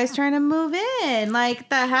guy's trying to move in. Like,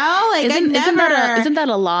 the hell? Like, isn't that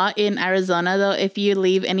a law in Arizona though? If you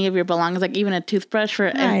leave any of your belongings, like even a toothbrush for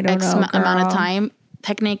an amount of time,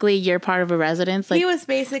 technically you're part of a residence. Like, he was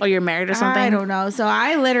basically, or you're married or something. I don't know. So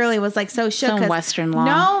I literally was like so shook. Some Western law.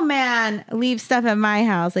 No man leaves stuff at my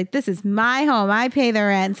house. Like, this is my home. I pay the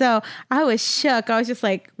rent. So I was shook. I was just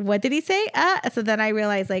like, what did he say? So then I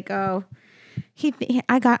realized like, oh.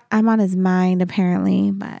 I'm on his mind apparently,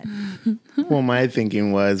 but Well, my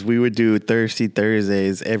thinking was we would do Thirsty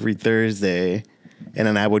Thursdays every Thursday, and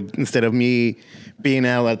then I would, instead of me being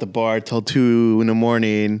out at the bar till 2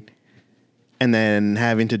 a.m, and then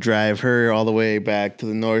having to drive her all the way back to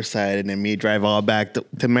the north side, and then me drive all back to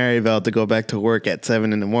Maryville to go back to work at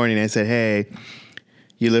 7 a.m, I said, hey,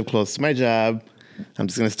 you live close to my job. I'm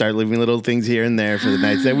just going to start leaving little things here and there for the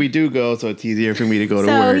nights that we do go, so it's easier for me to go to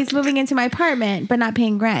work. So he's moving into my apartment, but not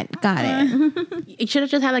paying rent. Got it. You should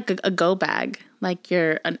have just had like a go bag, like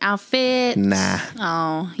an outfit. Nah.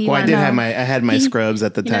 Oh, I had my scrubs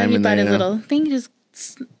at the time. He and bought then, his little thing, just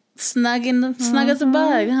snug as a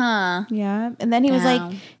bug, huh? Yeah. And then he was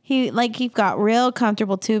like, he got real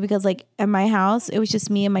comfortable too, because like at my house, it was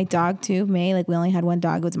just me and my dog too, May. Like we only had one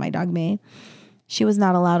dog. It was my dog, May. She was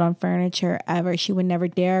not allowed on furniture ever. She would never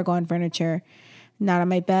dare go on furniture. Not on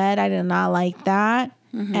my bed. I did not like that.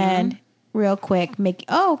 And real quick, get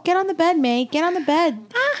on the bed, May. Get on the bed.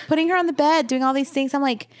 Putting her on the bed, doing all these things. I'm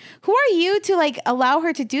like, who are you to like allow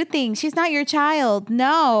her to do things? She's not your child.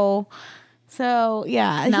 No. So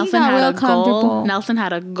yeah, Nelson he got had real a comfortable. goal. Nelson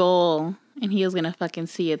had a goal, and he was gonna fucking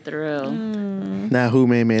see it through. Now who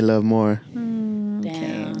may love more?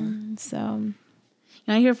 Damn. So.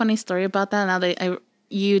 You want to hear a funny story about that? Now that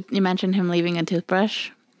you mentioned him leaving a toothbrush.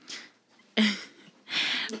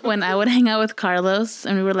 When I would hang out with Carlos,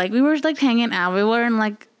 and we were like hanging out. We weren't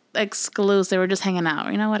like exclusive. We were just hanging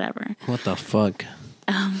out, whatever. What the fuck?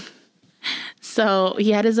 So he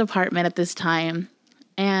had his apartment at this time,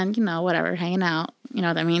 and whatever, hanging out. You know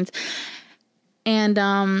what that means. And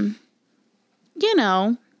I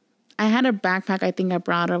had a backpack I think I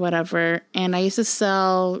brought or whatever, and I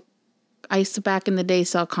used to back in the day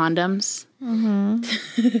sell condoms.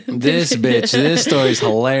 This bitch, this story's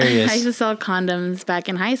hilarious. I used to sell condoms back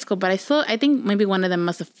in high school, but I think maybe one of them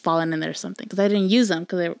must have fallen in there or something because I didn't use them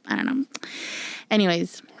because I don't know.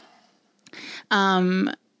 Anyways,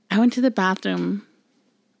 I went to the bathroom,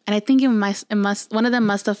 and I think one of them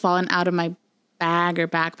must have fallen out of my bag or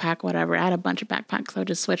backpack, whatever. I had a bunch of backpacks, so I would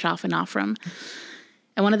just switch off and off from.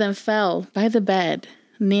 And one of them fell by the bed.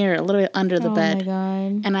 A little bit under the bed. Oh my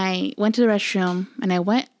God. And I went to the restroom and I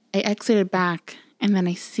exited back, and then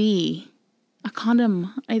I see a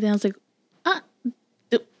condom. And I was like,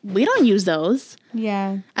 we don't use those.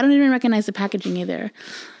 Yeah. I don't even recognize the packaging either.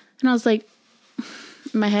 And I was like,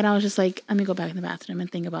 in my head, I was just like, let me go back in the bathroom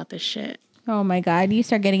and think about this shit. Oh my God. You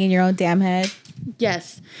start getting in your own damn head.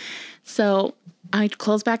 Yes. So I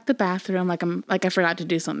closed back the bathroom like I forgot to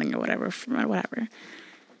do something or whatever.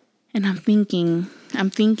 And I'm thinking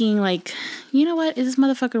like, you know what? Is this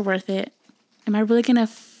motherfucker worth it? am I really gonna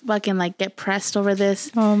fucking like get pressed over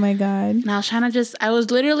this? Oh my God. And I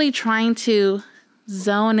was literally trying to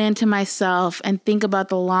zone into myself and think about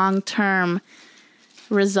the long-term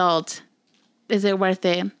result. Is it worth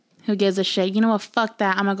it? Who gives a shit? You know what? Fuck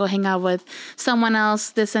that. I'm gonna go hang out with someone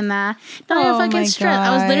else, this and that. Don't even fucking stress.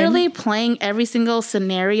 I was literally playing every single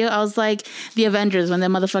scenario. I was like the Avengers when the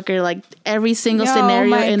motherfucker, like every single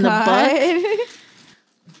scenario in the book.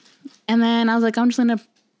 And then I was like, I'm just gonna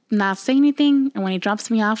not say anything. And when he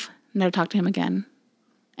drops me off, never talk to him again.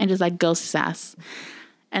 And just like ghost his ass.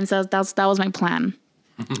 And so that was my plan.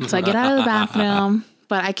 So I get out of the bathroom,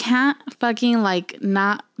 but I can't fucking like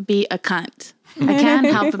not be a cunt. I can't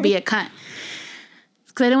help but be a cunt.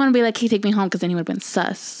 Because I didn't want to be like, hey, take me home, because then he would have been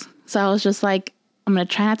sus. So I was just like, I'm going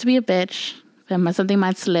to try not to be a bitch. But something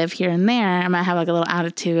might slip here and there. I might have like a little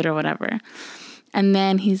attitude or whatever. And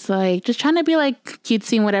then he's like, just trying to be like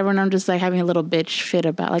cutesy and whatever. And I'm just like having a little bitch fit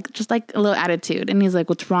about like, just like a little attitude. And he's like,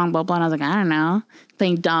 what's wrong, blah, blah. And I was like, I don't know.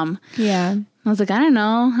 Playing dumb. Yeah. I was like, I don't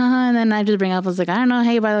know. And then I just bring up, I was like, I don't know.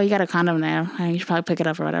 Hey, by the way, you got a condom there. You should probably pick it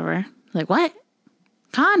up or whatever. Like, what?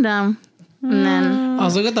 Condom? And then I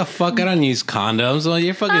was like, what the fuck? I don't use condoms. Well,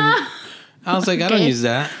 you're fucking... I was like, I don't use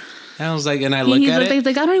that. And I was like, and I look at it. He's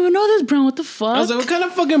like, I don't even know this brand. What the fuck? I was like, what kind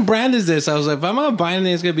of fucking brand is this? I was like, if I'm gonna buy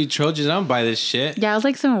anything, it's gonna be Trojans. I don't buy this shit. Yeah, it was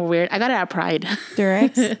like some weird. I got it at Pride.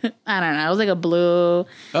 Durex? I don't know. It was like a blue. Oh,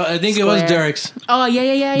 I think square. it was Durex. Oh,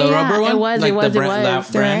 yeah. The rubber one? It was. Like it was.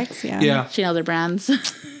 that brand? Durex, yeah. Yeah. She knows her brands.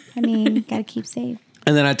 I mean, gotta keep safe.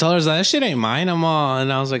 And then I told her, I was like, that shit ain't mine. And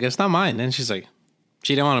I was like, it's not mine. And she's like,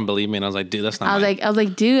 she didn't want to believe me. And I was like, dude, that's not mine. I was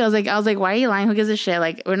like, dude, why are you lying? Who gives a shit?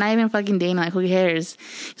 Like, we're not even fucking dating. Like, who cares?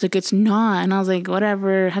 He's like, it's not. And I was like,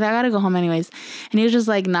 whatever. I gotta go home anyways. And he was just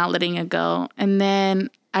like not letting it go. And then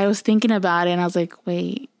I was thinking about it and I was like,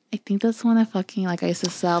 wait, I think that's the one that fucking like I used to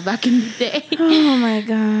sell back in the day. Oh my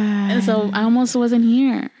God. And so I almost wasn't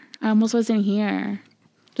here.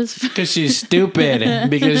 Just because she's stupid.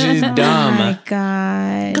 Because she's dumb. Oh my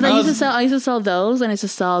God. because I used to sell those, and I used to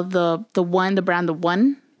sell the brand, the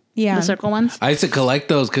one, Yeah. the circle ones. I used to collect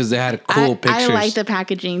those because they had cool pictures. I like the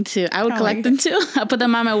packaging too. I would collect them too. I put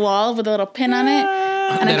them on my wall with a little pin on it,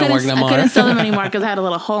 and They don't work no I more. couldn't sell them anymore because I had a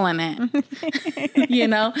little hole in it. You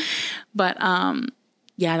know, but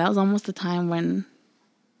yeah, that was almost the time when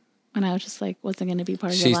I was just like, wasn't going to be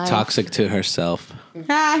part of your She's life. toxic to herself.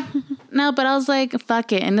 No, but I was like,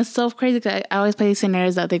 fuck it. And it's so crazy because I always play these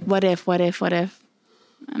scenarios out like, what if?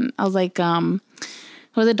 And I was like,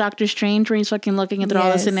 was it Doctor Strange where he's fucking looking through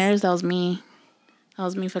all the scenarios? That was me.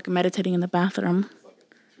 Fucking meditating in the bathroom.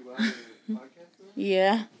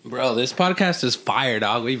 Yeah. Bro, this podcast is fire,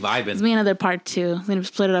 dog. We vibing. It's me another part 2. I'm going to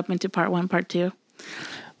split it up into part 1, part 2.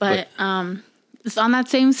 But it's on that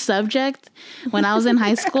same subject. When I was in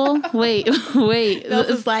high school, wait.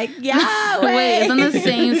 It's like, Wait, it's on the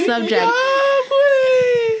same subject.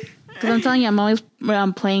 Because I'm telling you, I'm always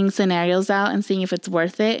playing scenarios out and seeing if it's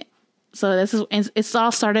worth it. So it's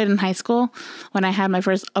all started in high school when I had my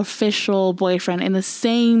first official boyfriend in the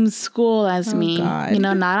same school as me. God. You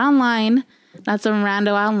know, not online, not some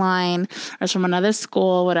rando online, or from another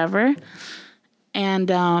school, whatever.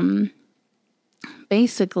 And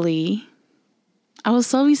basically, I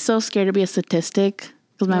was always so scared to be a statistic.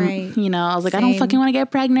 Because you know, I was like, I don't fucking want to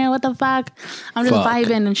get pregnant. What the fuck? I'm just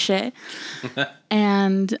vibing and shit.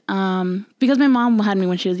 And because my mom had me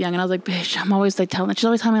when she was young, and I was like, bitch, I'm always like she's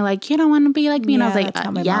always telling me like, you don't want to be like me. And I was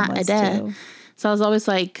like, yeah, I did. Too. So I was always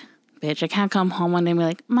like, bitch, I can't come home one day and be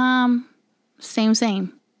like, Mom, same.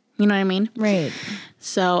 You know what I mean? Right.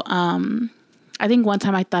 So I think one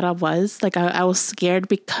time I thought I was like, I was scared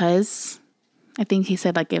because I think he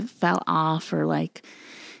said like it fell off or like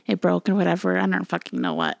it broke or whatever. I don't fucking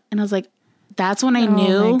know what. And I was like, that's when I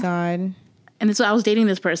knew. Oh my God. And it's I was dating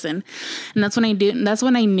this person. And that's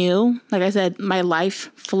when I knew, like I said, my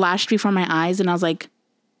life flashed before my eyes. And I was like,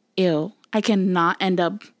 ew, I cannot end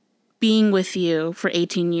up being with you for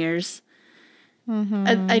 18 years.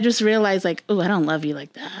 Mm-hmm. I just realized like, oh, I don't love you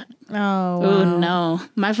like that. Oh, wow. Oh no.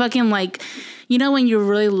 My fucking like, you know, when you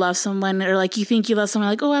really love someone or like you think you love someone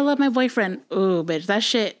like, oh, I love my boyfriend. Oh, bitch, that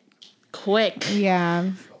shit quick.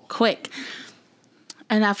 Yeah. Quick.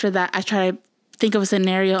 And after that, I try to think of a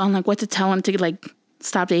scenario on like what to tell him to like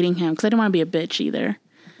stop dating him because I didn't want to be a bitch either.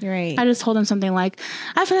 Right. I just told him something like,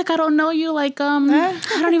 I feel like I don't know you. Like, I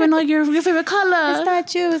don't even know your favorite color. It's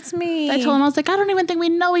not you, it's me. I told him, I was like, I don't even think we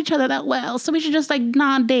know each other that well. So we should just like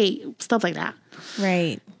not date. Stuff like that.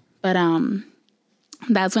 Right. But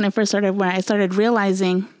that's when I started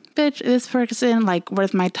realizing, bitch, this person like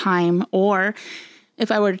worth my time. Or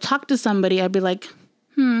if I were to talk to somebody, I'd be like,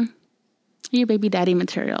 you baby daddy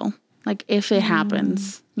material. Like if it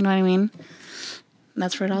happens, you know what I mean?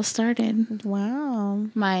 That's where it all started. Wow.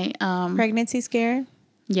 My Pregnancy scare?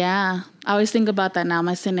 yeah. I always think about that now.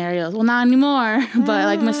 My scenarios. Well, not anymore. But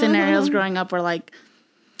like my scenarios growing up were like,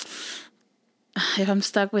 if I'm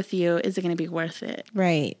stuck with you, is it gonna be worth it?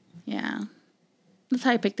 Right. Yeah. That's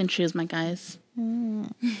how I picked and choose my guys.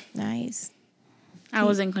 Nice. I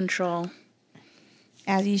was in control.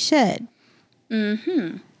 As you should. That's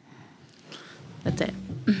it.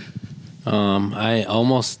 I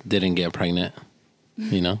almost didn't get pregnant,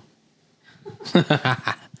 you know?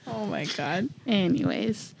 Oh my God.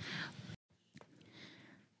 Anyways.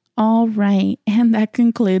 All right. And that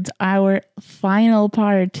concludes our final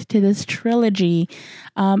part to this trilogy.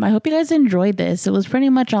 I hope you guys enjoyed this. It was pretty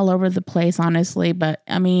much all over the place, honestly. But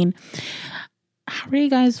I mean, how were you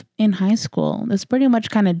guys in high school? This pretty much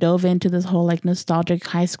kind of dove into this whole like nostalgic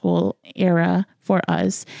high school era for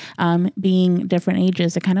us, being different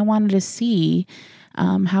ages. I kind of wanted to see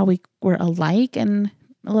how we were alike and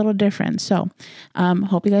a little different. So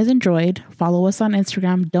hope you guys enjoyed. Follow us on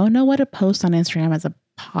Instagram. Don't know what to post on Instagram as a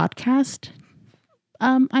podcast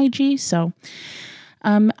IG. So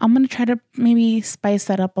I'm going to try to maybe spice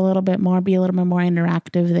that up a little bit more, be a little bit more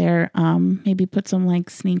interactive there. Maybe put some like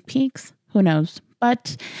sneak peeks. Who knows?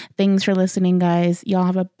 But thanks for listening, guys. Y'all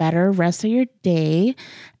have a better rest of your day.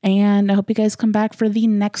 And I hope you guys come back for the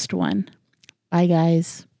next one. Bye,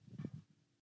 guys.